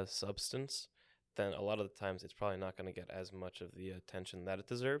has substance, then a lot of the times it's probably not going to get as much of the attention that it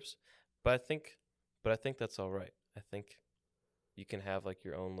deserves. But I think that's all right. I think you can have like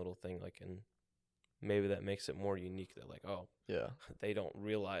your own little thing, like, and maybe that makes it more unique, that like, oh, yeah, they don't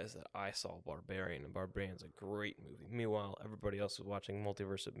realize that I saw Barbarian, and Barbarian's a great movie. Meanwhile, everybody else was watching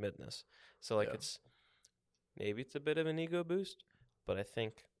Multiverse of Madness. So like, it's a bit of an ego boost, but I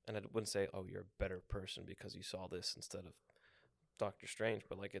think, and I wouldn't say, oh, you're a better person because you saw this instead of Doctor Strange,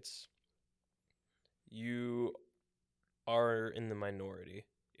 but like, you are in the minority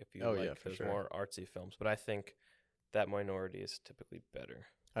if you like those more artsy films. But I think that minority is typically better.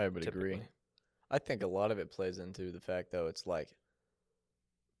 I would agree. I think a lot of it plays into the fact, though, it's like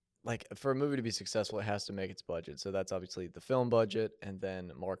for a movie to be successful, it has to make its budget. So that's obviously the film budget and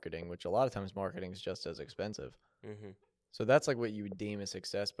then marketing, which a lot of times marketing is just as expensive. Mm-hmm. So that's like what you would deem a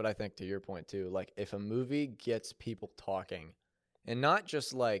success. But I think to your point, too, like if a movie gets people talking and not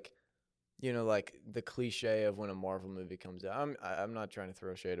just like, you know, like the cliche of when a Marvel movie comes out. I'm not trying to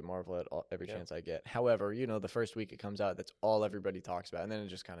throw shade at Marvel at every chance I get. However, you know, the first week it comes out, that's all everybody talks about. And then it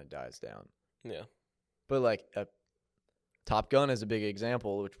just kind of dies down. Yeah. But like Top Gun is a big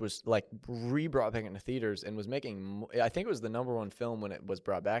example, which was like brought back into theaters and was making, I think it was the #1 film when it was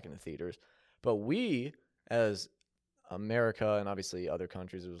brought back into theaters. But we, as America and obviously other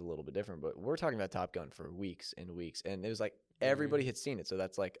countries, it was a little bit different, but we're talking about Top Gun for weeks and weeks. And it was like everybody had seen it. So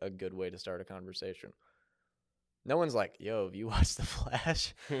that's like a good way to start a conversation. No one's like, yo, have you watched The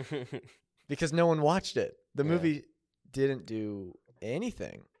Flash? Because no one watched it. The movie didn't do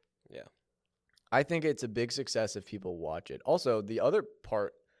anything. Yeah. I think it's a big success if people watch it. Also, the other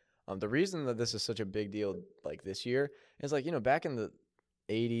part, the reason that this is such a big deal like this year is like, you know, back in the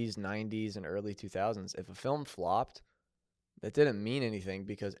 80s, 90s, and early 2000s, if a film flopped, that didn't mean anything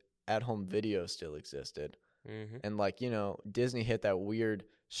because at-home video still existed. Mm-hmm. And like, you know, Disney hit that weird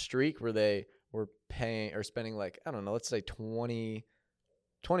streak where they were paying or spending like, I don't know, let's say 20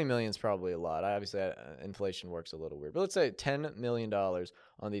 million is probably a lot. Obviously, inflation works a little weird. But let's say $10 million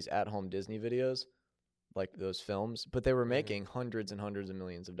on these at-home Disney videos, like those films. But they were making hundreds and hundreds of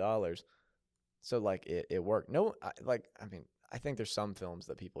millions of dollars. So, like, it worked. I think there's some films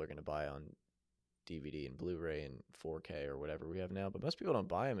that people are going to buy on DVD and Blu-ray and 4K or whatever we have now. But most people don't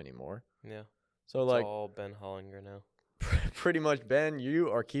buy them anymore. Yeah. So, it's like, all Ben Hollinger now. Pretty much, Ben, you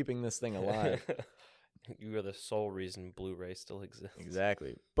are keeping this thing alive. You are the sole reason Blu-ray still exists.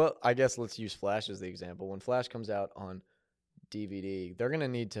 Exactly. But I guess let's use Flash as the example. When Flash comes out on DVD, they're going to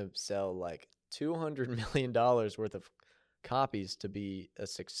need to sell like $200 million worth of copies to be a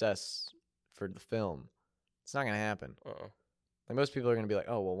success for the film. It's not going to happen. Like most people are going to be like,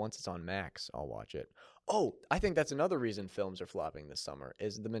 oh, well, once it's on Max, I'll watch it. Oh, I think that's another reason films are flopping this summer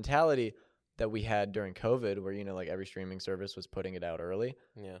is the mentality that we had during COVID where, like every streaming service was putting it out early.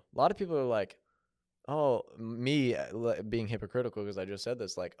 Yeah. A lot of people are like, oh, me being hypocritical because I just said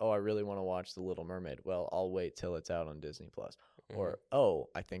this, like, oh, I really want to watch The Little Mermaid. Well, I'll wait till it's out on Disney Plus. Or, oh,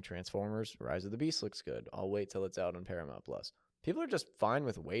 I think Transformers Rise of the Beast looks good. I'll wait till it's out on Paramount Plus. People are just fine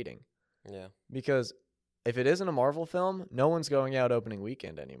with waiting. Yeah. Because if it isn't a Marvel film, no one's going out opening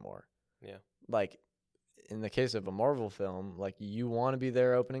weekend anymore. Yeah. Like, in the case of a Marvel film, like, you want to be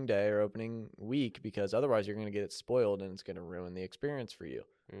there opening day or opening week because otherwise you're going to get it spoiled and it's going to ruin the experience for you.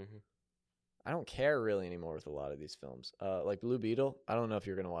 Mm-hmm. I don't care really anymore with a lot of these films. Like Blue Beetle, I don't know if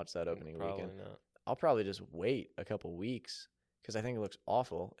you're going to watch that opening Probably weekend. not. I'll probably just wait a couple weeks because I think it looks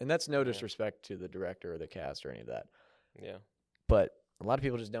awful. And that's no disrespect to the director or the cast or any of that. Yeah. But a lot of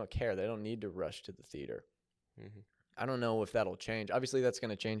people just don't care. They don't need to rush to the theater. Mm-hmm. I don't know if that'll change. Obviously, that's going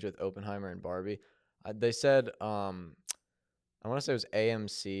to change with Oppenheimer and Barbie. They said, I want to say it was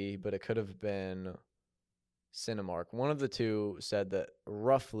AMC, but it could have been Cinemark. One of the two said that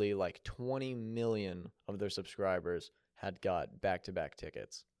roughly like 20 million of their subscribers had got back-to-back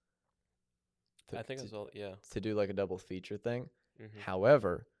tickets. I think it's all, yeah. To do like a double feature thing. Mm-hmm.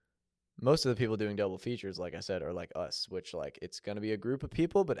 However, most of the people doing double features, like I said, are like us, which like it's going to be a group of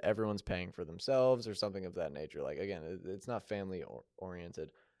people, but everyone's paying for themselves or something of that nature. Like, again, it's not family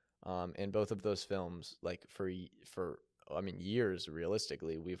oriented. And both of those films, like for years,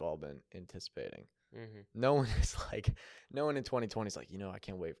 realistically, we've all been anticipating. Mm-hmm. No one in 2020 is like, I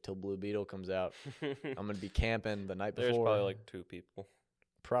can't wait till Blue Beetle comes out. I'm going to be camping the night before. There's probably like 2 people.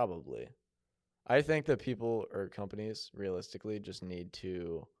 Probably. I think that people or companies realistically just need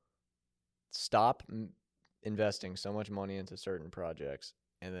to stop investing so much money into certain projects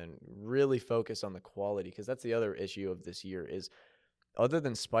and then really focus on the quality, because that's the other issue of this year is other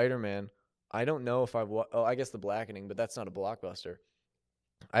than Spider-Man, I don't know if I guess The Blackening, but that's not a blockbuster.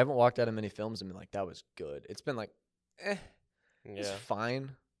 I haven't walked out of many films and been like, that was good. It's been like, it's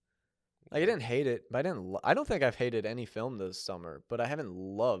fine. Like, I didn't hate it, but I don't think I've hated any film this summer, but I haven't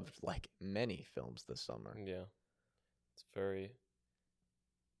loved like many films this summer. Yeah. It's very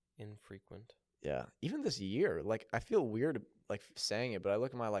infrequent. Yeah. Even this year, like, I feel weird like saying it, but I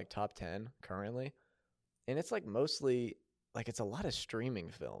look at my like top 10 currently, and it's like mostly like it's a lot of streaming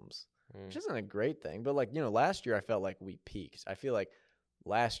films, which isn't a great thing. But like, last year I felt like we peaked. I feel like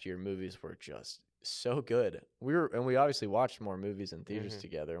last year movies were just so good. We obviously watched more movies in theaters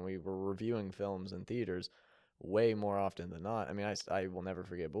together, and we were reviewing films in theaters way more often than not. I mean, I will never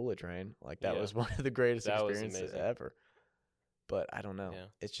forget Bullet Train. Like, that was one of the greatest experiences ever. But I don't know. Yeah.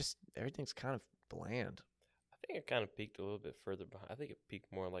 It's just everything's kind of bland. I think it kind of peaked a little bit further behind. I think it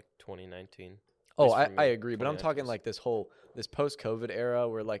peaked more like 2019. Oh, I agree. But I'm talking like this post-COVID era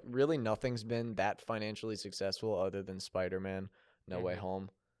where like really nothing's been that financially successful other than Spider-Man No Way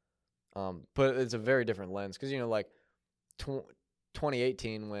Home. But it's a very different lens because, like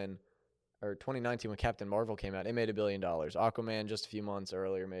 2019 when Captain Marvel came out, it made $1 billion. Aquaman just a few months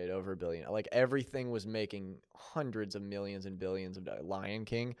earlier made over $1 billion. Like, everything was making hundreds of millions and billions of dollars. Lion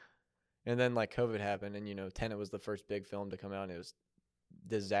King. And then like COVID happened, and Tenet was the first big film to come out, and it was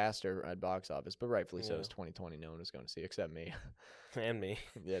disaster at box office, but rightfully so. It was 2020. No one was going to see except me. And me.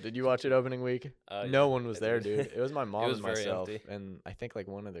 Yeah. Did you watch it opening week? No one was there, dude. It was my mom and myself, and I think like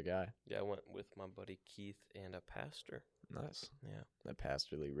one other guy. Yeah, I went with my buddy Keith and a pastor. Nice. Yeah. That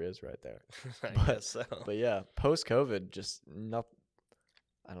pastorly Riz right there. I guess so. But yeah, post-COVID, just not.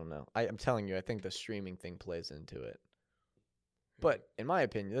 I don't know. I'm telling you, I think the streaming thing plays into it. But in my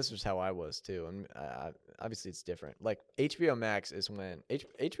opinion, this was how I was too. And obviously it's different. Like, HBO Max is when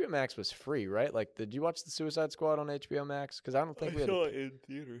HBO Max was free, right? Like, did you watch The Suicide Squad on HBO Max? Because I don't think we saw it in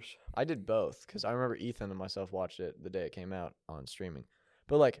theaters. I did both because I remember Ethan and myself watched it the day it came out on streaming.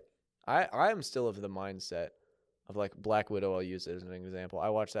 But like, I am still of the mindset of like Black Widow. I'll use it as an example. I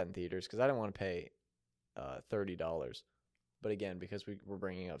watched that in theaters because I didn't want to pay $30. But again, because we were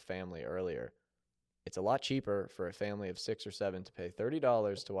bringing up family earlier, it's a lot cheaper for a family of 6 or 7 to pay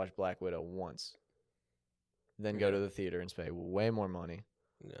 $30 to watch Black Widow once than go to the theater and pay way more money.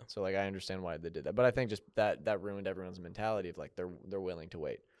 Yeah. So like, I understand why they did that, but I think just that ruined everyone's mentality of like they're willing to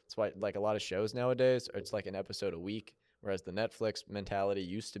wait. That's why like a lot of shows nowadays, it's like an episode a week, whereas the Netflix mentality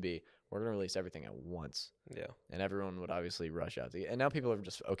used to be we're gonna release everything at once. Yeah. And everyone would obviously rush out to get. And now people are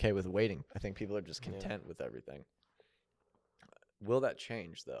just okay with waiting. I think people are just content with everything. Will that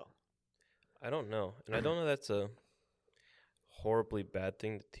change though? I don't know. And I don't know that's a horribly bad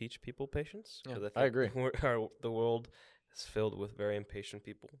thing to teach people patience. Yeah, I agree. The world is filled with very impatient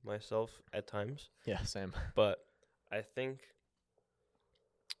people, myself at times. Yeah, same. But I think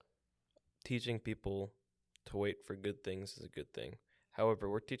teaching people to wait for good things is a good thing. However,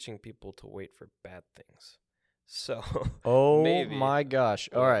 we're teaching people to wait for bad things. So Oh maybe my gosh.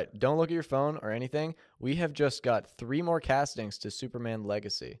 All What? right. Don't look at your phone or anything. We have just got 3 more castings to Superman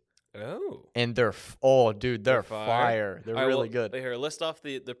Legacy. Oh. And they're dude, they're fire. They're All right, really well, good. Here, list off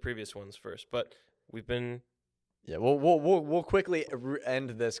the previous ones first. But we've been Yeah, we'll quickly end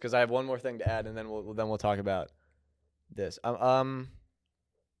this because I have one more thing to add, and then we'll talk about this. I'm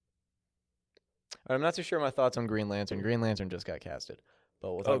not too sure my thoughts on Green Lantern. Green Lantern just got casted,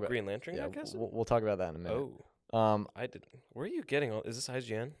 but we'll talk about Green Lantern yeah, got casted. we'll talk about that in a minute. Oh, I didn't. Where are you getting all? Is this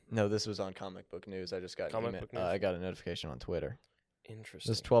IGN? No, this was on Comic Book News. I just got Comic Book News? I got a notification on Twitter. Interesting.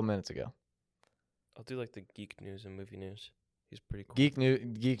 This was 12 minutes ago. I'll do like the geek news and movie news. He's pretty cool.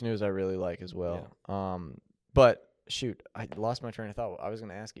 Geek News I really like as well. But shoot, I lost my train of thought. I was going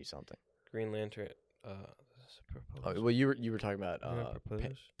to ask you something. Green Lantern. Oh, well, you were talking about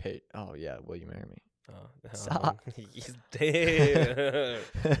propose. oh yeah, will you marry me? Stop. He's dead.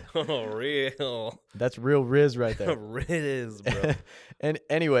 Oh, real. That's real Riz right there. Riz, bro. And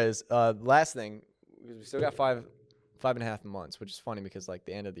anyways, last thing, we still got 5.5 months, which is funny because like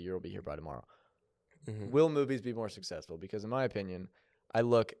the end of the year will be here by tomorrow. Mm-hmm. Will movies be more successful? Because in my opinion, I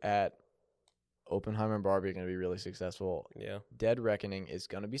look at Oppenheimer and Barbie are going to be really successful. Yeah. Dead Reckoning is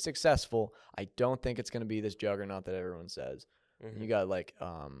going to be successful. I don't think it's going to be this juggernaut that everyone says. Mm-hmm. You got like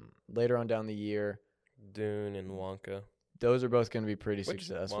later on down the year, Dune and Wonka. those are both going to be pretty Which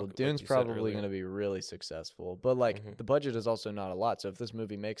successful. Wonka, like Dune's you said probably earlier. going to be really successful. But like the budget is also not a lot. So if this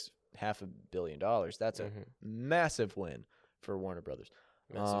movie makes $500 million, that's a massive win for Warner Brothers.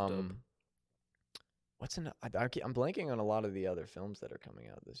 Massive dub. What's I'm blanking on a lot of the other films that are coming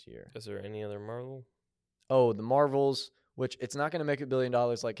out this year. Is there any other Marvel? Oh, the Marvels, which it's not going to make $1 billion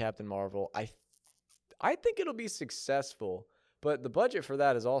like Captain Marvel. I think it'll be successful, but the budget for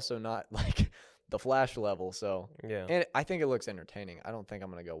that is also not like the Flash level. So Yeah. and I think it looks entertaining. I don't think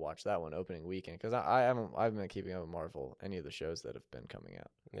I'm going to go watch that one opening weekend because I've been keeping up with Marvel, any of the shows that have been coming out.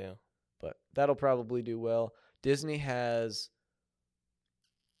 Yeah. But that'll probably do well. Disney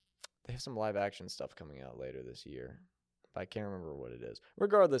they have some live action stuff coming out later this year. I can't remember what it is.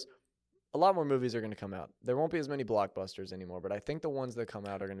 Regardless, a lot more movies are going to come out. There won't be as many blockbusters anymore, but I think the ones that come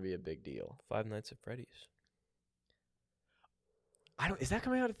out are going to be a big deal. Five Nights at Freddy's. Is that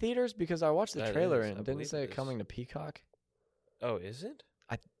coming out of theaters? Because I watched the That trailer is. and I it didn't believe say it it is. coming to Peacock. Oh, is it?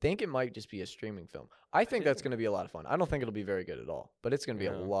 I think it might just be a streaming film. I think that's going to be a lot of fun. I don't think it'll be very good at all, but it's going to be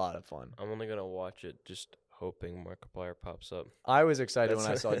a No. lot of fun. I'm only gonna watch it just hoping Markiplier pops up. I was excited when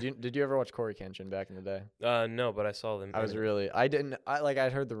I That's- saw it. Did you ever watch Corey Kenshin back in the day? No, but I saw them. I'd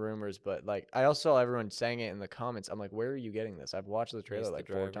heard the rumors, but like I also saw everyone saying it in the comments. I'm like, where are you getting this? I've watched the trailer the like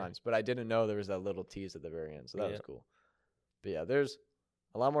 4 driver. times, but I didn't know there was that little tease at the very end. So that was Yeah. cool. But yeah, there's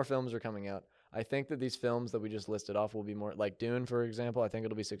a lot more films are coming out. I think that these films that we just listed off will be more like Dune, for example. I think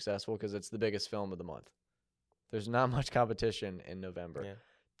it'll be successful because it's the biggest film of the month. There's not much competition in November. Yeah.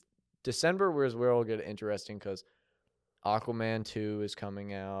 December is where it'll get interesting because Aquaman 2 is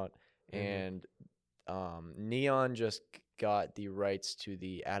coming out, Mhm. and Neon just got the rights to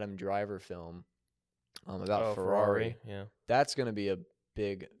the Adam Driver film about Ferrari. Yeah. That's going to be a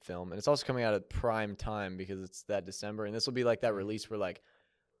big film, and it's also coming out at prime time because it's that December, and this will be like that release where like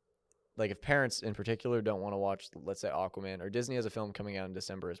if parents in particular don't want to watch, let's say Aquaman, or Disney has a film coming out in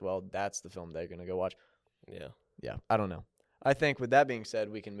December as well, that's the film they're going to go watch. Yeah. Yeah, I don't know. I think with that being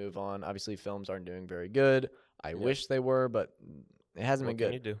said, we can move on. Obviously, films aren't doing very good. I wish they were, but it hasn't What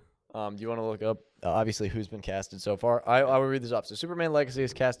been can good. you do? Do you want to look up, obviously, who's been casted so far? I will read this off. So Superman Legacy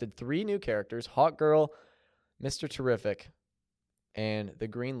has casted 3 new characters, Hawk Girl, Mr. Terrific, and the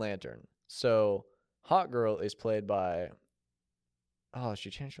Green Lantern. So Hawk Girl is played by... Oh, she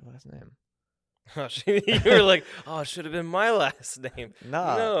changed her last name. Oh, you were like, oh, it should have been my last name.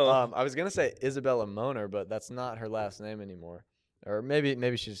 Nah. No. I was going to say Isabella Moner, but that's not her last name anymore. Or maybe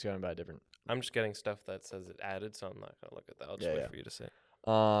she's just going by a different... I'm just getting stuff that says it added, so I'm not gonna look at that. I'll just wait for you to say.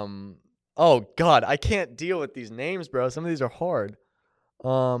 Oh God, I can't deal with these names, bro. Some of these are hard.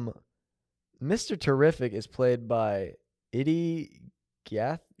 Mr. Terrific is played by Itty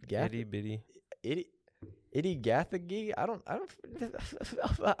Itty bitty. Gathagi. I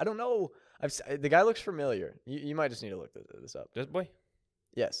don't know. The guy looks familiar. You might just need to look this up. This boy?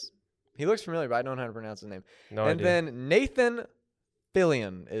 Yes, he looks familiar, but I don't know how to pronounce his name. No and idea. then Nathan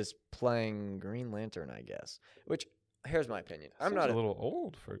Fillion is playing Green Lantern, I guess. Which here's my opinion. I'm Seems not a little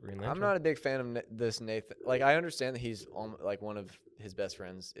old for a Green Lantern. I'm not a big fan of this Nathan. Like, I understand that he's like one of his best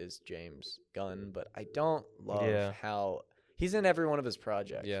friends is James Gunn, but I don't love how he's in every one of his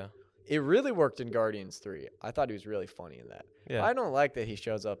projects. Yeah. It really worked in Guardians 3. I thought he was really funny in that. Yeah. I don't like that he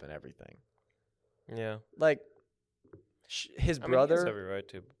shows up in everything. Yeah. Like his I mean, he has brother, every right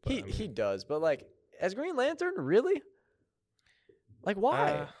to. But, I he mean, does, but like as Green Lantern, really? Like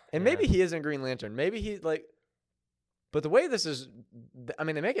why? And yeah. maybe he isn't Green Lantern. Maybe he like. But the way this is, I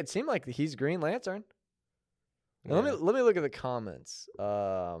mean, they make it seem like he's Green Lantern. And Yeah. let me look at the comments.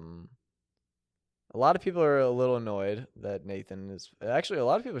 A lot of people are a little annoyed that Nathan is. Actually, a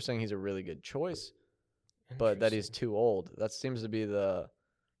lot of people are saying he's a really good choice, but that he's Interesting. too old. That seems to be the.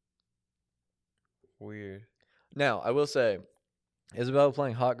 Weird. Now, I will say, Isabella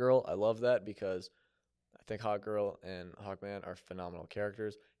playing Hawk Girl, I love that because I think Hawk Girl and Hawkman are phenomenal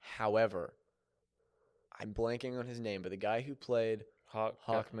characters. However, I'm blanking on his name, but the guy who played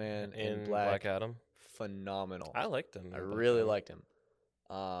Hawkman in Black Adam. phenomenal. I liked him. I in Black really Adam. liked him.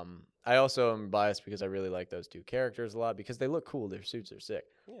 I also am biased because I really like those two characters a lot because they look cool. Their suits are sick.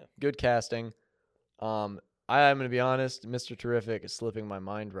 Yeah. Good casting. I'm going to be honest, Mr. Terrific is slipping my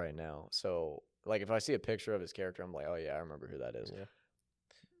mind right now. So, like, if I see a picture of his character, I'm like, oh, yeah, I remember who that is. Yeah.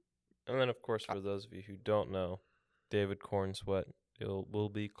 And then, of course, for those of you who don't know, David Cornsweet will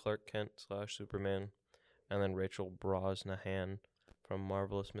be Clark Kent / Superman, and then Rachel Brosnahan from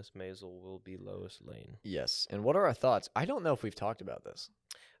Marvelous Miss Maisel will be Lois Lane. Yes. And what are our thoughts? I don't know if we've talked about this.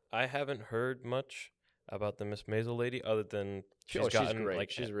 I haven't heard much about the Miss Maisel lady other than she's she's gotten great. like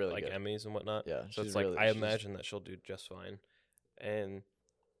She's really like good. Emmys and whatnot. Yeah. So she's it's like really, I imagine that she'll do just fine. And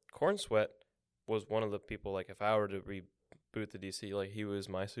Cornsweet was one of the people, like, if I were to reboot the DC, like, he was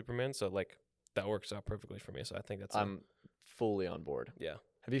my Superman. So, like, that works out perfectly for me. So I think that's I'm fully on board. yeah.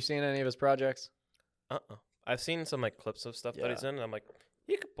 Have you seen any of his projects? I've seen some, like, clips of stuff that he's Yeah. in, and I'm like,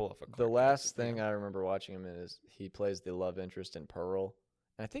 he could pull off a Clark The Kent last Superman. thing I remember watching him in is he plays the love interest in Pearl.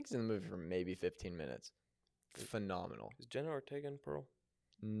 And I think he's in the movie for maybe 15 minutes. Phenomenal. Is Jenna Ortega in Pearl?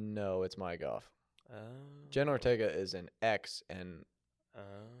 No, it's my Goff. Oh. Jen Ortega is an X and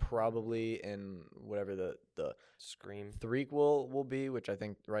probably in whatever the Scream. threequel will be, which I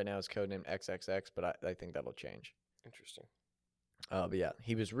think right now is codenamed XXX, but I think that'll change. Interesting. But yeah,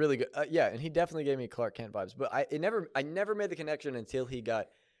 he was really good. Yeah, and he definitely gave me Clark Kent vibes. But I never made the connection until he got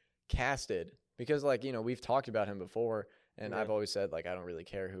casted because, like, you know, we've talked about him before, and Yeah. I've always said, like, I don't really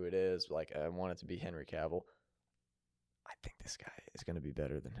care who it is. Like, I want it to be Henry Cavill. I think this guy is going to be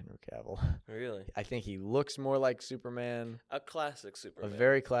better than Henry Cavill. Really? I think he looks more like Superman. A classic Superman. A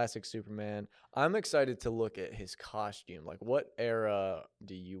very classic Superman. I'm excited to look at his costume. Like, what era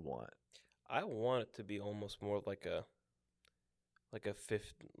do you want? I want it to be almost more like a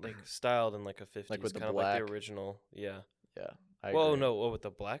styled in like a 50s, with the kind of like black? the original. Yeah. Yeah. I Well, agree. no, with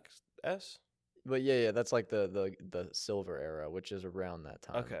the black S? But yeah, that's like the silver era, which is around that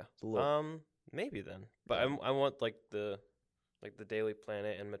time. Okay. It's a little- Maybe then. But Yeah. I want like the Daily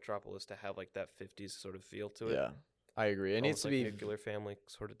Planet and Metropolis to have like that 50s sort of feel to it. yeah, I agree. It needs Almost to like be. Nuclear Family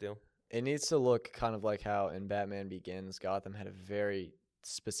sort of deal. It needs to look kind of like how in Batman Begins, Gotham had a very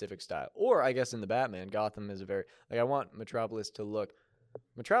specific style. Or I guess in the Batman, Gotham is a very like I want Metropolis to look.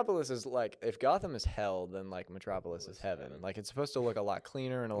 Metropolis is like if Gotham is hell, then like Metropolis is heaven. Like it's supposed to look a lot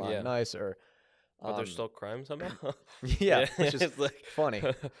cleaner and a lot Yeah. nicer. But there's still crime somehow. yeah, which is it's like funny.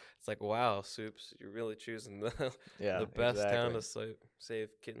 It's like, wow, Soups, you're really choosing the Yeah, the best town exactly. to save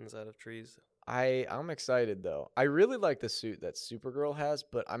kittens out of trees. I'm excited though. I really like the suit that Supergirl has,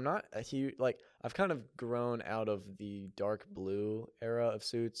 but I'm not a huge like I've kind of grown out of the dark blue era of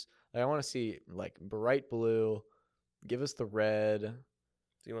suits. Like I want to see like bright blue. Give us the red.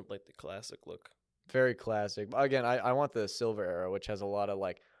 Do you want like the classic look? Very classic. Again, I want the silver era, which has a lot of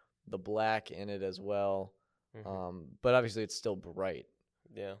like the black in it as well. Mhm. But obviously it's still bright.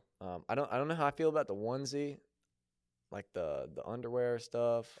 Yeah. I don't know how I feel about the onesie, like the underwear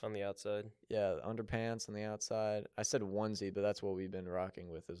stuff. On the outside. Yeah, the underpants on the outside. I said onesie, but that's what we've been rocking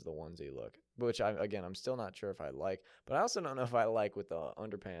with is the onesie look, which I'm still not sure if I like. But I also don't know if I like with the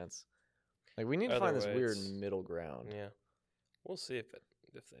underpants. Like we need to Either find this way, weird it's- middle ground. Yeah. We'll see if they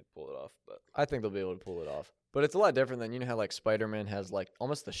pull it off, but I think they'll be able to pull it off. But it's a lot different than how like Spider-Man has like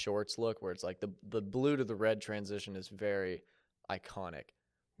almost the shorts look where it's like the blue to the red transition is very iconic.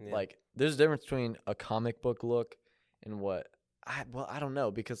 yeah. Like there's a difference between a comic book look and what I don't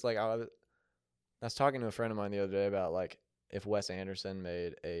know because like I was talking to a friend of mine the other day about like if Wes Anderson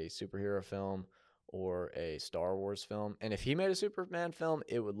made a superhero film or a Star Wars film, and if he made a Superman film,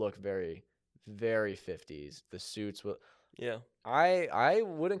 it would look very, very 50s. The suits would. yeah. I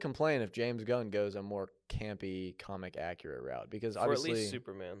wouldn't complain if James Gunn goes a more campy, comic accurate route because For at obviously least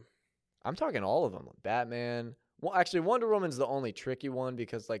Superman. I'm talking all of them. Batman. Well, actually, Wonder Woman's the only tricky one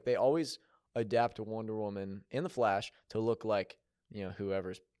because like they always adapt Wonder Woman in the Flash to look like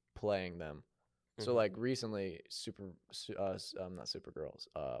whoever's playing them. So Mhm. like recently, not Supergirls,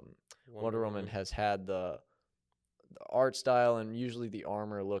 Wonder Woman has had the art style, and usually the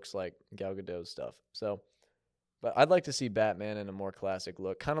armor looks like Gal Gadot's stuff. So, but I'd like to see Batman in a more classic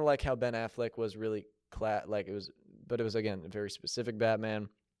look, kind of like how Ben Affleck was really like it was, but it was again a very specific Batman.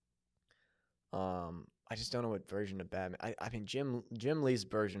 I just don't know what version of Batman. I mean Jim Lee's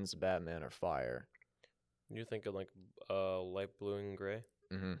versions of Batman are fire. You're thinking like light blue and gray.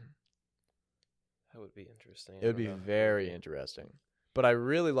 Mm-hmm. That would be interesting. It would be very interesting. But I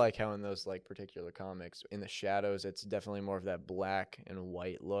really like how in those like particular comics, in the shadows, it's definitely more of that black and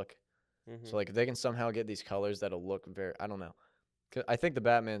white look. Mm-hmm. So like if they can somehow get these colors that'll look very, I don't know. 'Cause I think the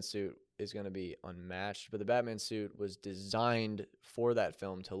Batman suit is going to be unmatched, but the Batman suit was designed for that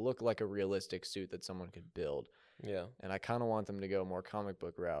film to look like a realistic suit that someone could build. Yeah. And I kind of want them to go more comic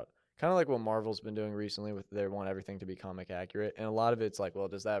book route. Kind of like what Marvel's been doing recently with they want everything to be comic accurate. And a lot of it's like, well,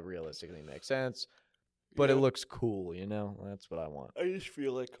 does that realistically make sense? But it looks cool, you know? That's what I want. I just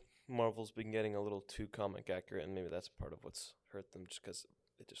feel like Marvel's been getting a little too comic accurate, and maybe that's part of what's hurt them, just because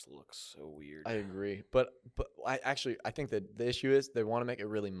it just looks so weird. I agree. But I think that the issue is they want to make it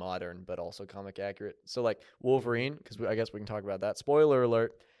really modern, but also comic accurate. So like Wolverine, because I guess we can talk about that. Spoiler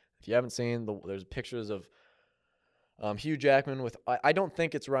alert. If you haven't seen, there's pictures of Hugh Jackman with. I don't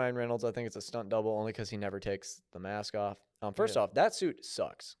think it's Ryan Reynolds. I think it's a stunt double only because he never takes the mask off. First off, that suit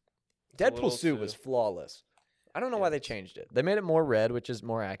sucks. Deadpool's suit was flawless. I don't know why they changed it. They made it more red, which is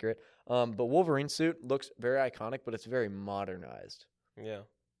more accurate. But Wolverine's suit looks very iconic, but it's very modernized. Yeah.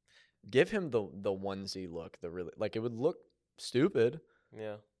 Give him the onesie look. The really like it would look stupid,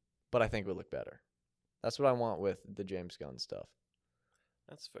 Yeah. but I think it would look better. That's what I want with the James Gunn stuff.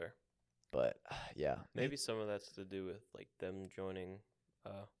 That's fair. But yeah, Maybe some of that's to do with like them joining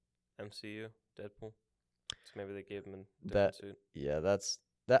MCU, Deadpool. So maybe they gave him a different suit. Yeah, that's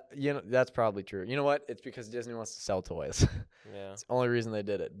probably true. You know what? It's because Disney wants to sell toys. Yeah. It's the only reason they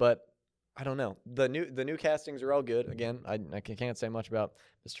did it. But I don't know. The new castings are all good. Again, I can't say much about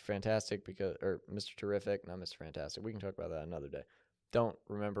Mr. Fantastic or Mr. Terrific, not Mr. Fantastic. We can talk about that another day. Don't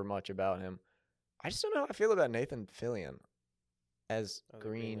remember much about him. I just don't know how I feel about Nathan Fillion as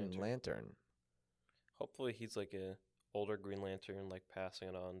Green Lantern. Hopefully he's like a older Green Lantern, like passing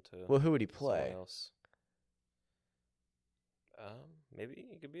it on to Well, who would he play? someone else. Maybe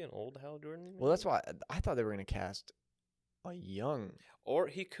he could be an old Hal Jordan. Maybe? Well, that's why I thought they were going to cast a young. Or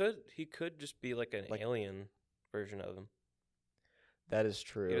he could just be like an alien version of him. That is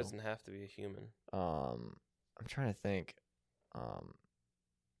true. He doesn't have to be a human. I'm trying to think. I'm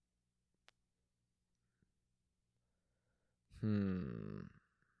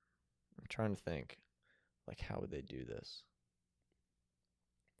trying to think. Like, how would they do this?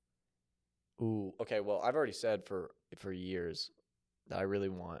 Ooh, okay. Well, I've already said for years that I really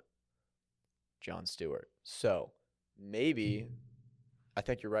want Jon Stewart. So maybe I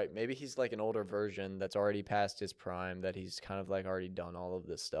think you're right. Maybe he's like an older version that's already past his prime. That he's kind of like already done all of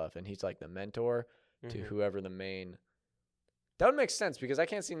this stuff, and he's like the mentor to whoever the main. That would make sense because I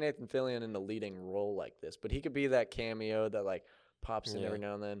can't see Nathan Fillion in the leading role like this, but he could be that cameo that like pops in every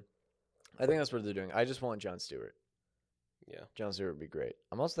now and then. I think that's what they're doing. I just want Jon Stewart. Yeah. John Stewart would be great.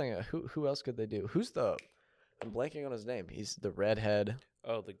 I'm also thinking, who else could they do? I'm blanking on his name. He's the redhead.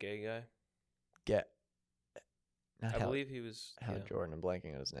 Oh, the gay guy? Not I Hal, believe he was. Hal Jordan. I'm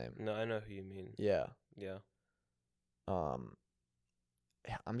blanking on his name. No, I know who you mean. Yeah. Yeah. I'm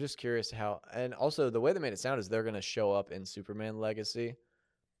just curious how, and also the way they made it sound is they're going to show up in Superman Legacy,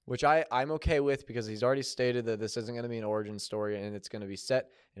 which I'm okay with because he's already stated that this isn't going to be an origin story and it's going to be set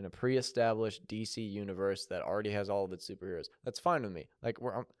in a pre-established DC universe that already has all of its superheroes. That's fine with me. Like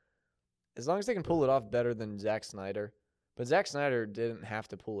as long as they can pull it off better than Zack Snyder. But Zack Snyder didn't have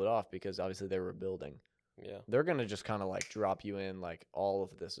to pull it off because obviously they were building. Yeah. They're going to just kind of like drop you in like all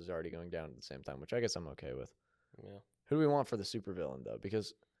of this is already going down at the same time, which I guess I'm okay with. Yeah. Who do we want for the supervillain though?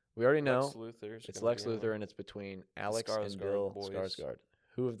 Because we already know it's Lex gonna be Luthor and it's between Alex and Bill Skarsgård.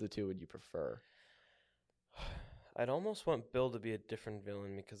 Who of the two would you prefer? I'd almost want Bill to be a different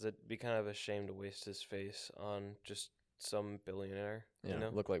villain because it'd be kind of a shame to waste his face on just some billionaire. Yeah, You know?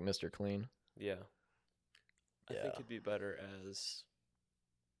 look like Mr. Clean. Yeah. I Yeah. think he'd be better as.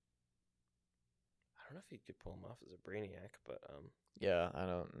 I don't know if he could pull him off as a Brainiac, but Yeah, I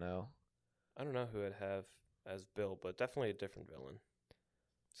don't know. I don't know who I'd have as Bill, but definitely a different villain.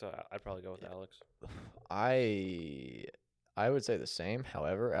 So I'd probably go with Alex. I would say the same.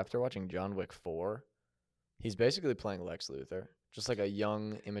 However, after watching John Wick 4, he's basically playing Lex Luthor, just like a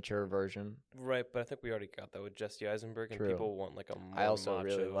young, immature version. Right, but I think we already got that with Jesse Eisenberg, and True. people want like a more I also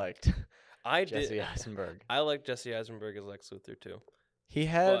macho. really liked I Jesse did. Eisenberg. I like Jesse Eisenberg as Lex Luthor too. He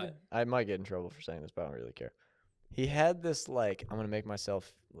had. But I might get in trouble for saying this, but I don't really care. He had this like I'm gonna make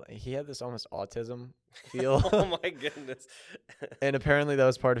myself. He had this almost autism feel. oh my goodness. And apparently that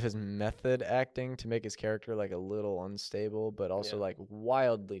was part of his method acting to make his character like a little unstable, but also Yeah. like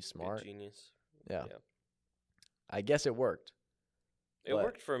wildly Be a smart. genius. Yeah. Yeah. I guess it worked. It But-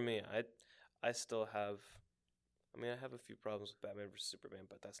 worked for me. I still have. I mean, I have a few problems with Batman vs Superman,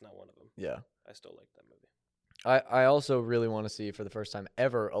 but that's not one of them. Yeah. I still like that movie. I also really want to see for the first time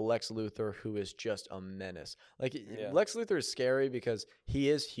ever a Lex Luthor who is just a menace. Like Yeah. Lex Luthor is scary because he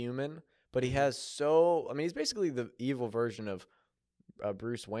is human, but he has he's basically the evil version of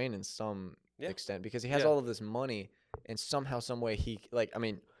Bruce Wayne in some Yeah. extent because he has Yeah. all of this money and somehow some way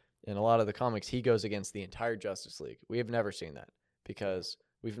in a lot of the comics he goes against the entire Justice League. We have never seen that because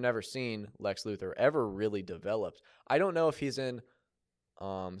we've never seen Lex Luthor ever really developed. I don't know if he's in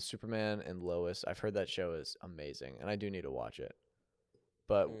Superman and Lois. I've heard that show is amazing, and I do need to watch it.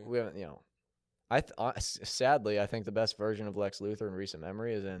 But we haven't, sadly, I think the best version of Lex Luthor in recent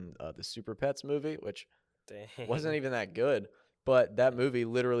memory is in the Super Pets movie, which Dang. wasn't even that good. But that movie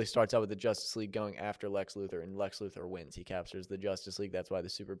literally starts out with the Justice League going after Lex Luthor, and Lex Luthor wins. He captures the Justice League. That's why the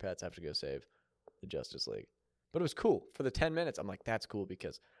Super Pets have to go save the Justice League. But it was cool. For the 10 minutes, I'm like, that's cool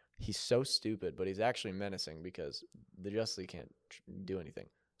because he's so stupid, but he's actually menacing because the Justice League can't do anything.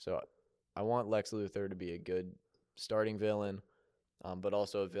 So I want Lex Luthor to be a good starting villain, but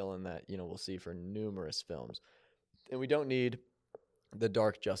also a villain that, we'll see for numerous films. And we don't need the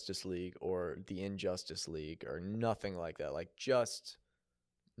Dark Justice League or the Injustice League or nothing like that. Like, just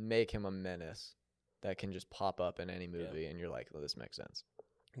make him a menace that can just pop up in any movie, and you're like, oh, this makes sense.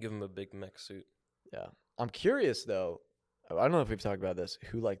 Give him a big mech suit. Yeah. I'm curious, though. I don't know if we've talked about this,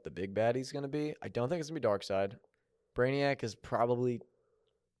 who, like, the big baddie's going to be. I don't think it's going to be Darkseid. Brainiac is probably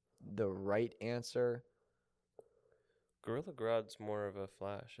the right answer. Gorilla Grodd's more of a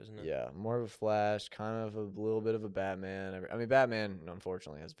Flash, isn't it? Yeah, more of a Flash, kind of a little bit of a Batman. I mean, Batman,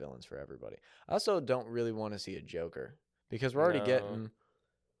 unfortunately, has villains for everybody. I also don't really want to see a Joker because we're already No. getting,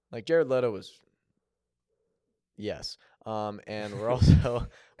 like, Jared Leto was, yes. And we're also,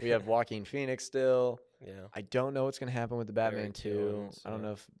 we have Joaquin Phoenix still. Yeah. I don't know what's going to happen with the Batman Barry 2. Keoghan's, I don't yeah.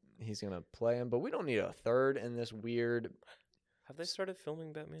 know if he's going to play him, but we don't need a third in this weird. Have they started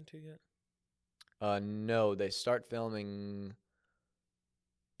filming Batman 2 yet? No, they start filming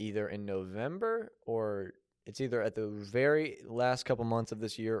either in November or it's either at the very last couple months of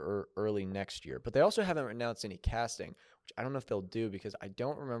this year or early next year. But they also haven't announced any casting, which I don't know if they'll do because I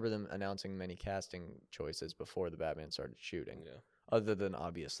don't remember them announcing many casting choices before the Batman started shooting, Yeah. other than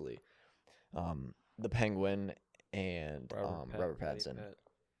obviously the Penguin and Robert Pattinson.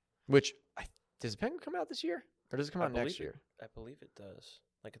 Which does the Penguin come out this year or does it come out next year? I believe it does.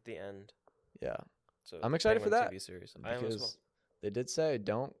 Like at the end. Yeah. So I'm excited for Penguin that TV series. I am as well. because they did say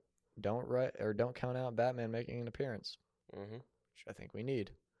don't write or don't count out Batman making an appearance, Mm-hmm. which I think we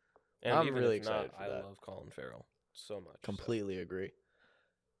need. And I'm even really if not, excited for I that. love Colin Farrell so much. so- Completely agree.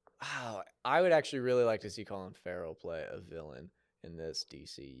 Wow, I would actually really like to see Colin Farrell play a villain in this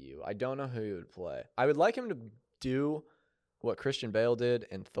DCU. I don't know who he would play. I would like him to do what Christian Bale did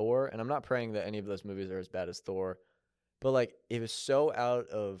in Thor, and I'm not praying that any of those movies are as bad as Thor, but like it was so out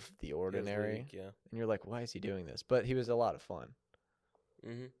of the His ordinary, league, yeah. and you're like, why is he doing this? But he was a lot of fun.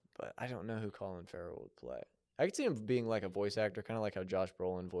 Mm-hmm. But I don't know who Colin Farrell would play. I could see him being like a voice actor, kind of like how Josh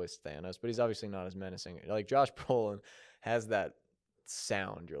Brolin voiced Thanos, but he's obviously not as menacing. Like Josh Brolin has that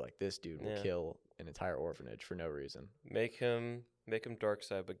sound. You're like, this dude will Yeah. kill an entire orphanage for no reason. Make him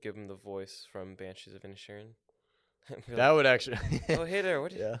Darkseid, but give him the voice from Banshees of Inisherin. Be That like, would actually. oh hey there,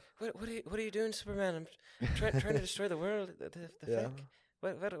 what Yeah. what are you doing, Superman? I'm trying to destroy the world. The Yeah.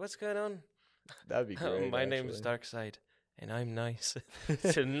 fake. What's going on? That'd be great. My name is actually. Darkseid, and I'm nice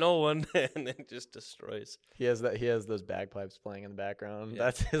to no one, and then just destroys. He has that. He has those bagpipes playing in the background. Yeah.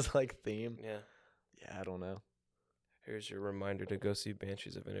 That's his like theme. Yeah. Yeah, I don't know. Here's your reminder to go see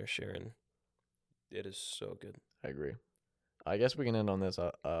Banshees of Inisherin. It is so good. I agree. I guess we can end on this.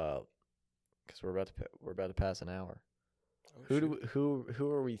 Because we're about to pass an hour. Oh,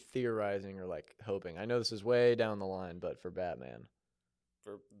 Who are we theorizing or like hoping? I know this is way down the line, but for Batman.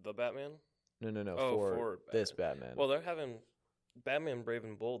 for the Batman? No, Oh, for for this Batman. Batman. Well, they're having Batman Brave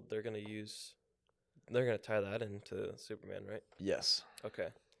and Bold. They're gonna tie that into Superman, right? yes, Okay.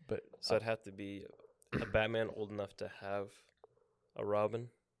 but So it'd have to be a Batman old enough to have a Robin.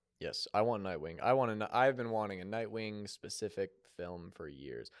 yes, I want Nightwing. I've been wanting a Nightwing specific film for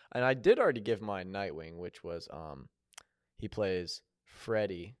years, and I did already give my Nightwing, which was he plays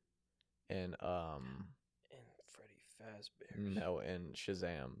Freddy in And Freddy Fazbear. in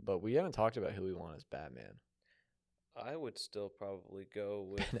Shazam, but we haven't talked about who we want as Batman. I would still probably go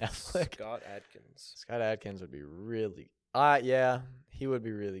with Ben Affleck. Scott Adkins. Scott Adkins would be really. Yeah, he would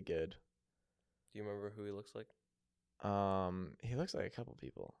be really good. Do you remember who he looks like? He looks like a couple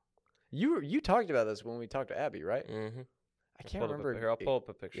people. You talked about this when we talked to Abby, right? Mm-hmm. I can't remember. Here, I'll pull up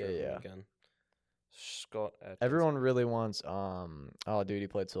a picture of him yeah. again. Scott Adkins. Everyone really wants. Oh, dude, he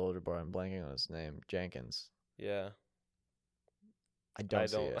played Soldier Boy. I'm blanking on his name. Jenkins. Yeah. I don't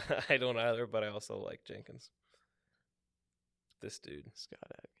see it. I don't either, but I also like Jenkins. This dude. Scott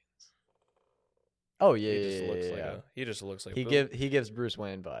Adkins. Oh He just looks like yeah. he just looks like He gives Bruce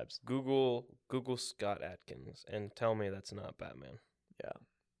Wayne vibes. Google Scott Adkins and tell me that's not Batman. Yeah.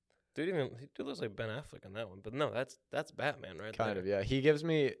 He looks like Ben Affleck on that one, but no, that's Batman right Kind there. of, yeah. He gives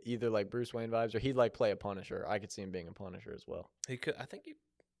me either like Bruce Wayne vibes or he'd like play a Punisher. I could see him being a Punisher as well. He could. I think he.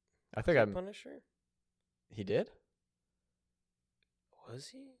 I think played Punisher. He did? Was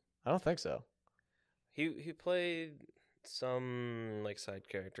he? I don't think so. He played some like side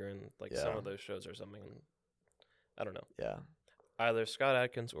character in like some of those shows or something. I don't know. Yeah. Either Scott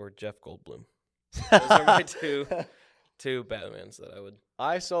Adkins or Jeff Goldblum. Those are my two Batmans that I would.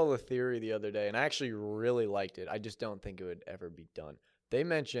 I saw the theory the other day and I actually really liked it. I just don't think it would ever be done. They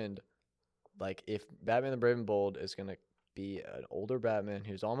mentioned like if Batman the Brave and Bold is going to be an older Batman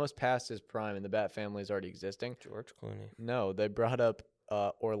who's almost past his prime and the Bat family is already existing. George Clooney. No, they brought up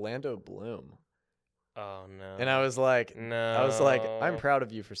Orlando Bloom. Oh no. And I was like, no. I'm proud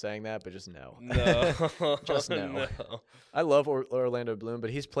of you for saying that, but just no. No. Just no. No. I love Orlando Bloom, but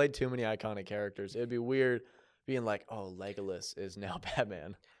he's played too many iconic characters. It'd be weird being like, oh, Legolas is now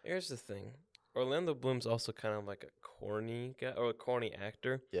Batman. Here's the thing. Orlando Bloom's also kind of like a corny guy or a corny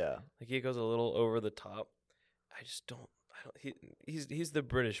actor. Yeah. Like he goes a little over the top. I just don't. He's the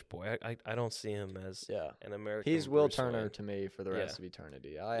British boy. I don't see him as an American. He's Will Bruce Turner Wayne. to me for the rest of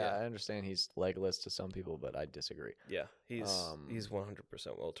eternity. I understand he's Legolas to some people, but I disagree. Yeah, he's 100%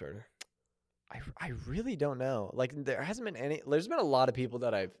 Will Turner. I really don't know. Like there hasn't been any. There's been a lot of people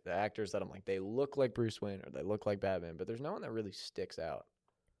that actors that I'm like they look like Bruce Wayne or they look like Batman, but there's no one that really sticks out.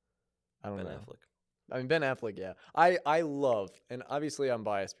 I don't know. Ben Affleck. I mean Ben Affleck. Yeah, I love, and obviously I'm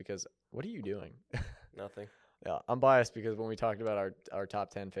biased because what are you doing? Nothing. Yeah, I'm biased because when we talked about our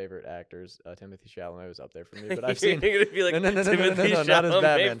top 10 favorite actors, Timothy Chalamet was up there for me. But I've seen You're gonna be like, no, Timothy not as Chalamet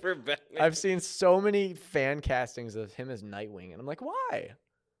Batman. for Batman. I've seen so many fan castings of him as Nightwing, and I'm like, why?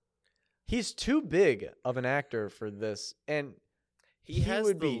 He's too big of an actor for this, and he has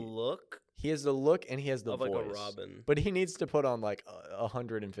the look. He has the look, and he has the of voice. Like a Robin. But he needs to put on like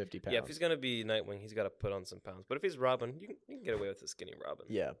 150 pounds. Yeah, if he's gonna be Nightwing, he's got to put on some pounds. But if he's Robin, you can get away with a skinny Robin.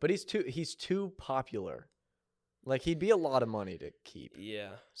 Yeah, but he's too popular. Like he'd be a lot of money to keep. Yeah.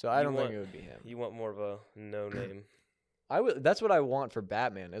 So I don't think it would be him. You want more of a no name. That's what I want for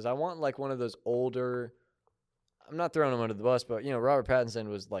Batman. Is I want like one of those older. I'm not throwing him under the bus, but Robert Pattinson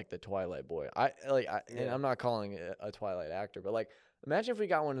was like the Twilight boy. And I'm not calling it a Twilight actor, but like imagine if we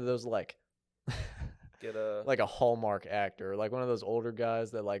got one of those like like a Hallmark actor, like one of those older guys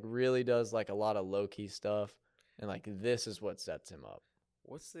that like really does like a lot of low key stuff, and like this is what sets him up.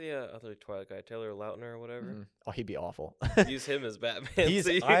 What's the other Twilight guy, Taylor Lautner or whatever? Mm-hmm. Oh, he'd be awful. Use him as Batman.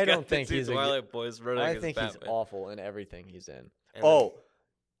 I don't think he's Twilight boys running I as think Batman. he's awful in everything he's in. And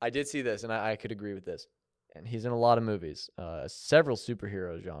I did see this, and I could agree with this. And he's in a lot of movies, several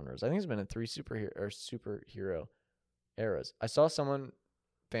superhero genres. I think he's been in 3 superhero eras. I saw someone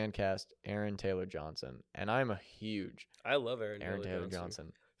fan cast Aaron Taylor Johnson, and I'm a huge I love Aaron Taylor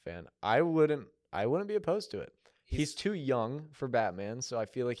Johnson fan. I wouldn't be opposed to it. He's too young for Batman, so I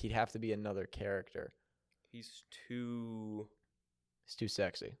feel like he'd have to be another character. He's too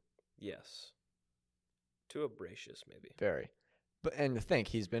sexy. Yes. Too abrasious, maybe. Very. And to think,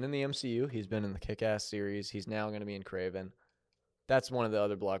 he's been in the MCU. He's been in the Kick-Ass series. He's now going to be in Kraven. That's one of the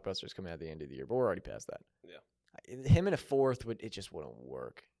other blockbusters coming out at the end of the year, but we're already past that. Yeah. Him in a fourth, it just wouldn't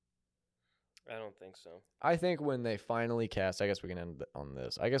work. I don't think so. I think when they finally cast, I guess we can end on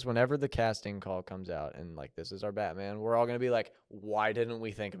this. I guess whenever the casting call comes out and like this is our Batman, we're all going to be like, why didn't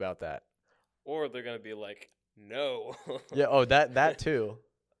we think about that? Or they're going to be like, no. Yeah, that too.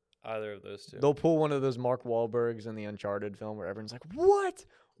 Either of those two. They'll pull one of those Mark Wahlbergs in the Uncharted film where everyone's like, what?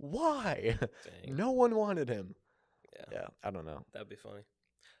 Why? Dang. No one wanted him. Yeah, I don't know. That'd be funny.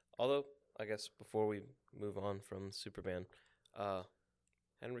 Although, I guess before we move on from Superman,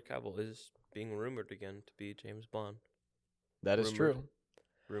 Henry Cavill is being rumored again to be James Bond. That is true.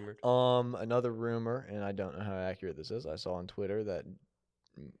 Rumored. Another rumor, and I don't know how accurate this is. I saw on Twitter that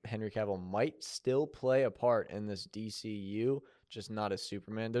Henry Cavill might still play a part in this DCU, just not as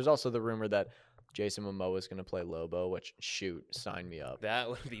Superman. There's also the rumor that Jason Momoa is going to play Lobo, which, shoot, sign me up. That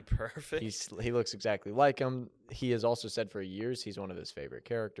would be perfect. He looks exactly like him. He has also said for years he's one of his favorite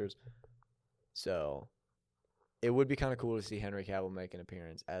characters. So it would be kind of cool to see Henry Cavill make an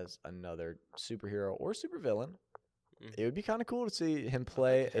appearance as another superhero or supervillain. It would be kind of cool to see him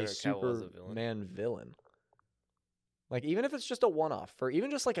play a Superman villain. Like, even if it's just a one-off, or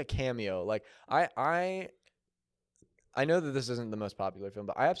even just like a cameo. Like, I know that this isn't the most popular film,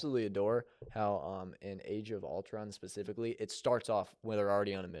 but I absolutely adore how in Age of Ultron specifically, it starts off when they're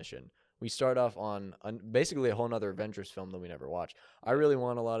already on a mission. We start off on basically a whole nother Avengers film that we never watch. I really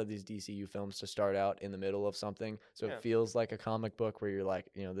want a lot of these DCU films to start out in the middle of something, so it feels like a comic book where you're like,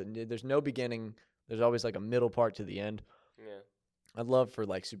 there's no beginning. There's always like a middle part to the end. Yeah. I'd love for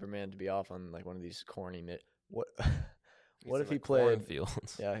like Superman to be off on like one of these corny what if he played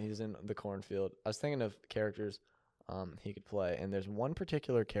cornfields? Yeah, he's in the cornfield. I was thinking of characters he could play, and there's one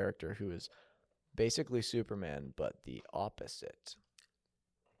particular character who is basically Superman, but the opposite.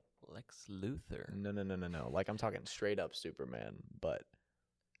 Lex Luthor. No. Like, I'm talking straight up Superman, but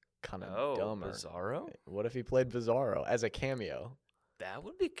kind of dumber. Bizarro? What if he played Bizarro as a cameo? That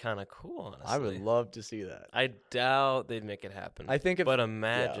would be kind of cool, honestly. I would love to see that. I doubt they'd make it happen. But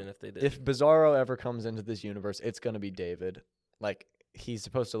imagine if they did. If Bizarro ever comes into this universe, it's going to be David. Like, he's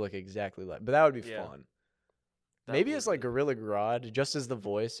supposed to look exactly like, but that would be fun. Maybe it's like Gorilla Grodd, just as the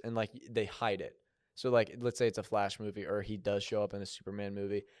voice, and like they hide it. So like, let's say it's a Flash movie, or he does show up in a Superman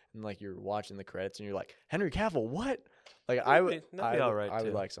movie, and like you're watching the credits, and you're like, Henry Cavill, what? Like, I would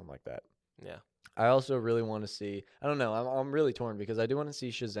like something like that. Yeah. I also really want to see. I don't know. I'm really torn because I do want to see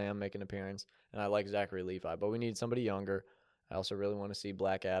Shazam make an appearance, and I like Zachary Levi, but we need somebody younger. I also really want to see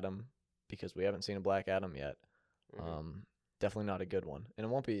Black Adam because we haven't seen a Black Adam yet. Mm-hmm. Definitely not a good one, and it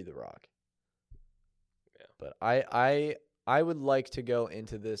won't be The Rock. Yeah. But I would like to go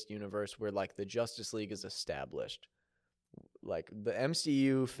into this universe where like the Justice League is established. Like the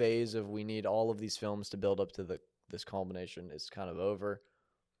MCU phase of we need all of these films to build up to this culmination is kind of over.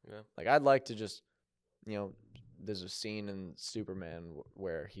 Yeah. Like I'd like to just, there's a scene in Superman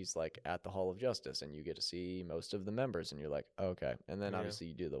where he's like at the Hall of Justice and you get to see most of the members and you're like, okay. And then obviously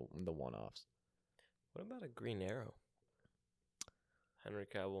you do the one-offs. What about a Green Arrow? Henry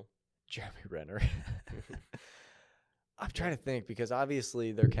Cavill. Jeremy Renner. I'm trying to think because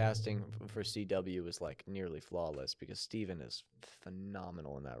obviously their casting for CW is like nearly flawless because Steven is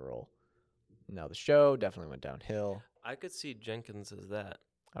phenomenal in that role. Now the show definitely went downhill. I could see Jenkins as that.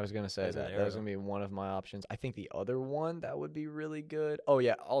 I was going to say that was going to be one of my options. I think the other one that would be really good. Oh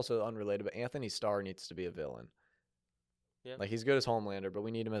yeah, also unrelated, but Anthony Starr needs to be a villain. Yeah. Like he's good as Homelander, but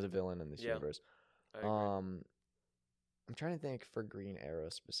we need him as a villain in this universe. I agree. I'm trying to think for Green Arrow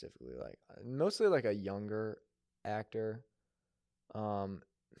specifically, like mostly like a younger actor. I'm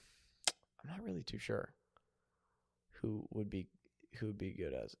not really too sure who would be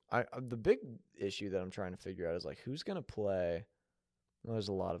good as. The big issue that I'm trying to figure out is like who's gonna play. Well, there's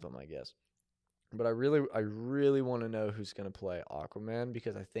a lot of them, I guess, but I really want to know who's gonna play Aquaman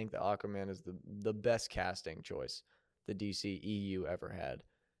because I think that Aquaman is the best casting choice the DC EU ever had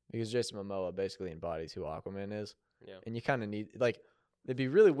because Jason Momoa basically embodies who Aquaman is. Yeah, and you kind of need like. It'd be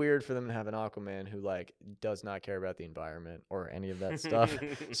really weird for them to have an Aquaman who like does not care about the environment or any of that stuff.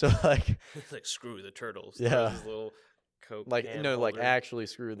 So like, like screw the turtles. Yeah, his little Coke like can no, holder. like actually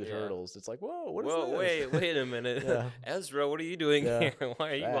screw the turtles. It's like whoa, what is this? wait a minute, Ezra, what are you doing here? Why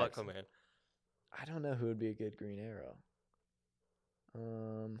are you Aquaman? I don't know who would be a good Green Arrow.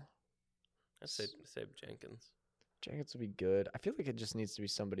 I'd say Jenkins. Jenkins would be good. I feel like it just needs to be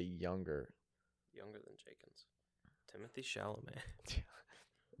somebody younger. Younger than Jenkins. Timothy Chalamet.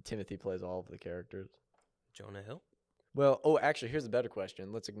 Timothy plays all of the characters. Jonah Hill? Well, actually, here's a better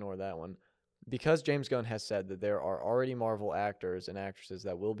question. Let's ignore that one. Because James Gunn has said that there are already Marvel actors and actresses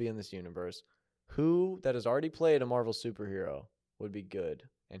that will be in this universe, who that has already played a Marvel superhero would be good,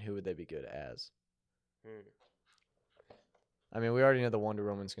 and who would they be good as? I mean, we already know the Wonder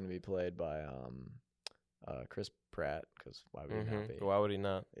Woman's going to be played by Chris Pratt, because why would he not be? Why would he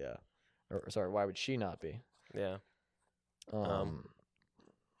not? Yeah. Sorry, why would she not be? Yeah. I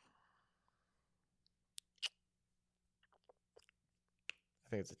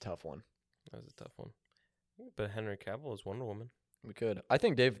think it's a tough one. That was a tough one. But Henry Cavill is Wonder Woman. We could. I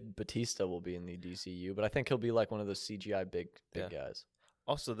think Dave Bautista will be in the DCU, but I think he'll be like one of those CGI big guys.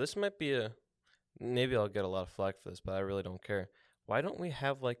 Also, this might be maybe I'll get a lot of flack for this, but I really don't care. Why don't we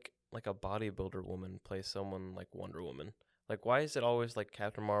have like a bodybuilder woman play someone like Wonder Woman? Like, why is it always like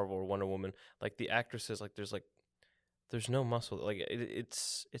Captain Marvel or Wonder Woman? Like the actresses, there's no muscle. Like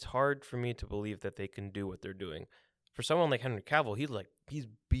it's hard for me to believe that they can do what they're doing. for someone like Henry Cavill, he's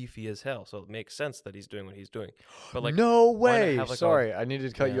beefy as hell, so it makes sense that he's doing what he's doing. But like, no why not way. have, like, Sorry, I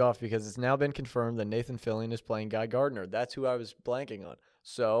needed to cut you Yeah. off because it's now been confirmed that Nathan Fillion is playing Guy Gardner. That's who I was blanking on.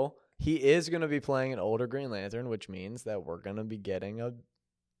 So he is going to be playing an older Green Lantern, which means that we're going to be getting a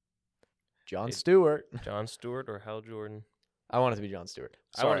Jon Hey, Stewart. Jon Stewart or Hal Jordan. I want it to be Jon Stewart.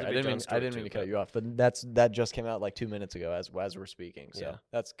 I want Sorry, it to I be didn't Jon mean Stewart to too, cut but- you off, but that just came out like 2 minutes ago as we're speaking. So Yeah.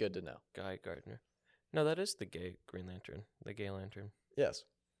 that's good to know. Guy Gardner. No, that is the gay Green Lantern. The gay lantern. Yes.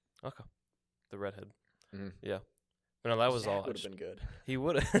 Okay. The redhead. Mhm. Yeah. But no, that was all. Would have been good. He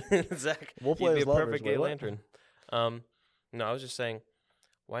would have. Zach. We'll He'd play be as a lovers. perfect Wait, gay what? lantern. No, I was just saying,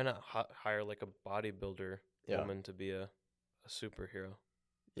 why not hire like a bodybuilder Yeah. woman to be a superhero?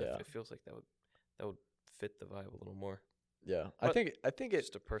 Yeah. It feels like that would fit the vibe a little more. Yeah. But I think it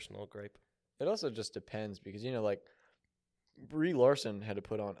Just a personal gripe. It also just depends because like Brie Larson had to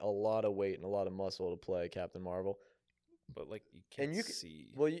put on a lot of weight and a lot of muscle to play Captain Marvel. But like you can't you can- see.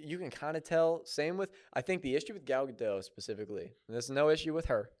 Well, you can kind of tell. Same with I think the issue with Gal Gadot specifically, and there's no issue with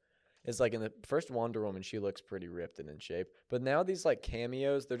her, is like in the first Wonder Woman she looks pretty ripped and in shape, but now these like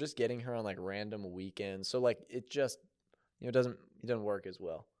cameos they're just getting her on like random weekends, so like it just it doesn't work as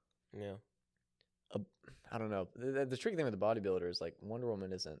well. Yeah. I don't know. The tricky thing with the bodybuilder is like Wonder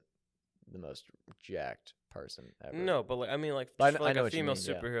Woman isn't the most jacked person ever. No, but like I mean, like But just for, like know a what you female mean,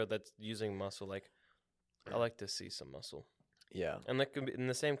 yeah. superhero that's using muscle, like I like to see some muscle, Yeah. and that could be, and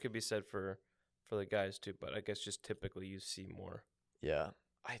the same could be said for the guys too. But I guess just typically you see more, Yeah.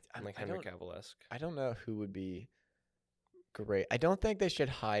 I like I Henry don't Cavill-esque. I don't know who would be great. I don't think they should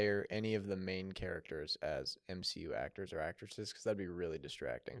hire any of the main characters as MCU actors or actresses because that'd be really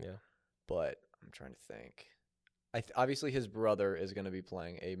distracting. Yeah. But I'm trying to think. Obviously his brother is going to be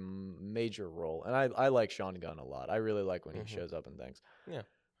playing a major role, and I like Sean Gunn a lot. I really like when he Mhm. shows up and things. Yeah.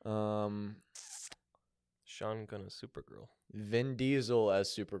 Sean Gunn as Supergirl. Vin Diesel as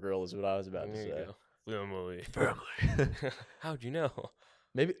Supergirl is what I was about to There you say. go. Family. Family. How'd you know?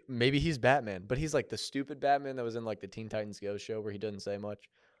 Maybe he's Batman, but he's like the stupid Batman that was in like the Teen Titans Go show where he doesn't say much.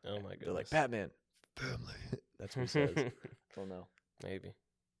 Oh my goodness. They're like Batman, family. That's what he says. I don't know. Maybe.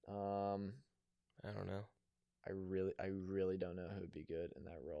 I don't know. I really don't know who would be good in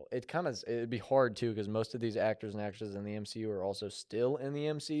that role. It'd be hard too because most of these actors and actresses in the MCU are also still in the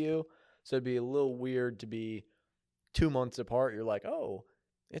MCU, so it'd be a little weird to be 2 months apart. You're like, oh,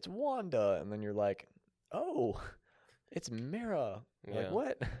 it's Wanda, and then you're like, oh, it's Mira. Yeah. Like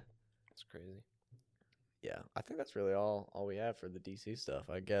what? It's crazy. Yeah, I think that's really all we have for the DC stuff.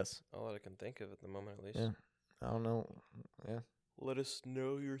 I guess. All that I can think of at the moment, at least. Yeah. I don't know. Yeah. Let us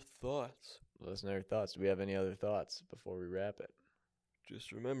know your thoughts. Let us know your thoughts. Do we have any other thoughts before we wrap it?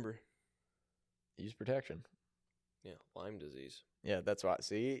 Just remember. Use protection. Yeah, Lyme disease. Yeah, that's right.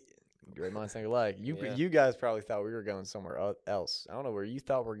 See, great minds think alike. Yeah. You guys probably thought we were going somewhere else. I don't know where you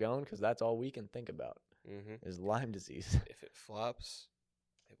thought we're going because that's all we can think about Mm-hmm. is Lyme disease. If it flops,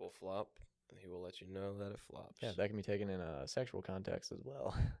 it will flop, and he will let you know that it flops. Yeah, that can be taken in a sexual context as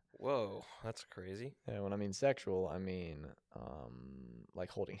well. Whoa, that's crazy. Yeah, when I mean sexual, I mean like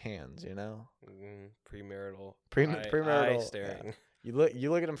holding hands. Premarital. Premarital. Eye staring. You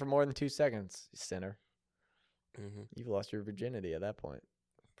look at him for more than 2 seconds, you sinner. Mm-hmm. You've lost your virginity at that point.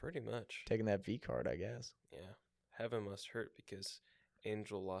 Pretty much. Taking that V card, I guess. Yeah. Heaven must hurt because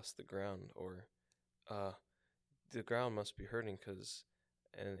Angel lost the ground, or the ground must be hurting because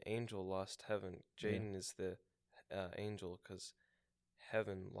an angel lost heaven. Jaden is the angel because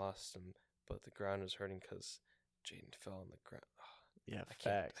heaven lost him, but the ground is hurting because Jaden fell on the ground. Yeah, I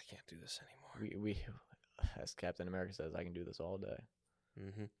facts. can't do this anymore. We as Captain America says, I can do this all day.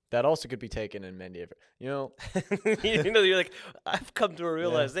 Mm-hmm. That also could be taken in many different. You're like, I've come to a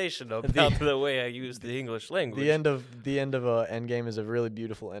realization about the way I use the English language. The end of Endgame is a really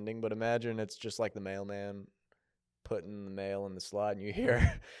beautiful ending, but imagine it's just like the mailman putting the mail in the slot, and you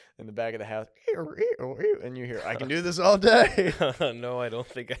hear in the back of the house, "Ew, ew, ew," and you hear, "I can do this all day." No, I don't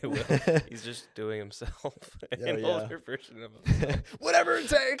think I will. He's just doing himself. An yeah. older version of himself. Whatever it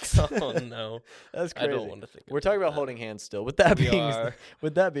takes. Oh no, That's I crazy. don't want to think. We're talking about that. holding hands still. With that We being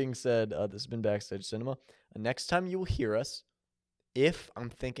are. said, this has been Backstage Cinema. Next time you will hear us, if I'm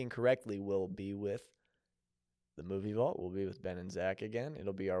thinking correctly, will be with the Movie Vault. We'll be with Ben and Zach again.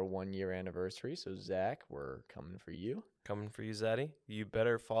 It'll be our 1 year anniversary. So Zach, we're coming for you. Coming for you, Zaddy. You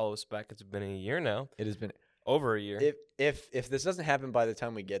better follow us back. It's been a year now. It has been Over a year. if this doesn't happen by the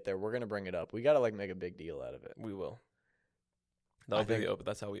time we get there, we're gonna bring it up. We gotta make a big deal out of it. We will. That'll be think- the open.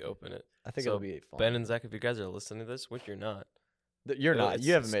 That's how we open it. I think So, it'll be fun. Ben and Zach, if you guys are listening to this, which you're not. You're not.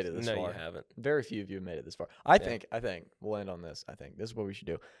 You haven't made it this no, far. you haven't. Very few of you have made it this far. I think we'll end on this. I think this is what we should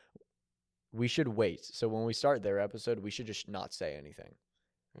do. we should wait. So when we start their episode, we should just not say anything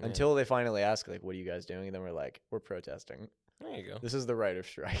Yeah. until they finally ask, like, what are you guys doing? And then we're like, we're protesting. There you go. This is the writer's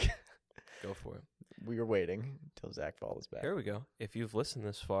strike. Go for it. We are waiting until Zach follows back. Here we go. If you've listened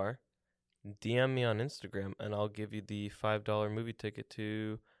this far, DM me on Instagram and I'll give you the $5 movie ticket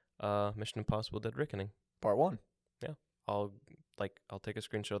to Mission Impossible: Dead Reckoning. Part 1. I'll take a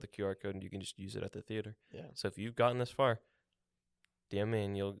screenshot of the QR code and you can just use it at the theater. Yeah. So if you've gotten this far, DM me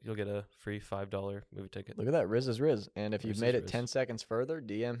and you'll get a free $5 movie ticket. Look at that. Riz is Riz. And if you've Riz made is it Riz. 10 seconds further,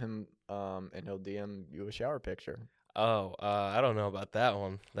 DM him and he'll DM you a shower picture. Oh, I don't know about that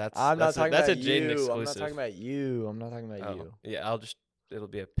one. That's I'm not talking that's about a Jaden you. exclusive. I'm not talking about you. I'm not talking about Oh, you. yeah, it'll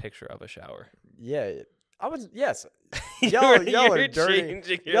be a picture of a shower. Yeah. I was, yes. You're Y'all are dirty.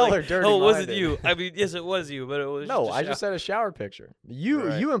 changing. You're Y'all like, are dirty. oh, it wasn't you. I mean, yes, it was you, but it was No, just a I just shower. said a shower picture. You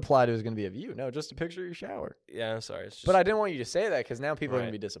Right. you implied it was going to be of you. No, just a picture of your shower. Yeah, I'm sorry. It's just, But I didn't want you to say that because now people are going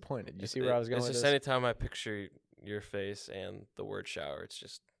Right. to be disappointed. You it's- see where I was going It's with just this? anytime I picture your face and the word shower, it's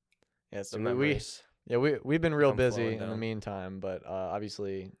just Yeah, the so memories. we've been real come busy flowing in the down. meantime, but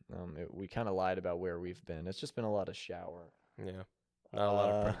obviously we kind of lied about where we've been. It's just been a lot of shower. Yeah, not a lot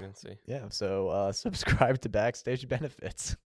of Uh, pregnancy. Yeah, so subscribe to Backstage Benefits.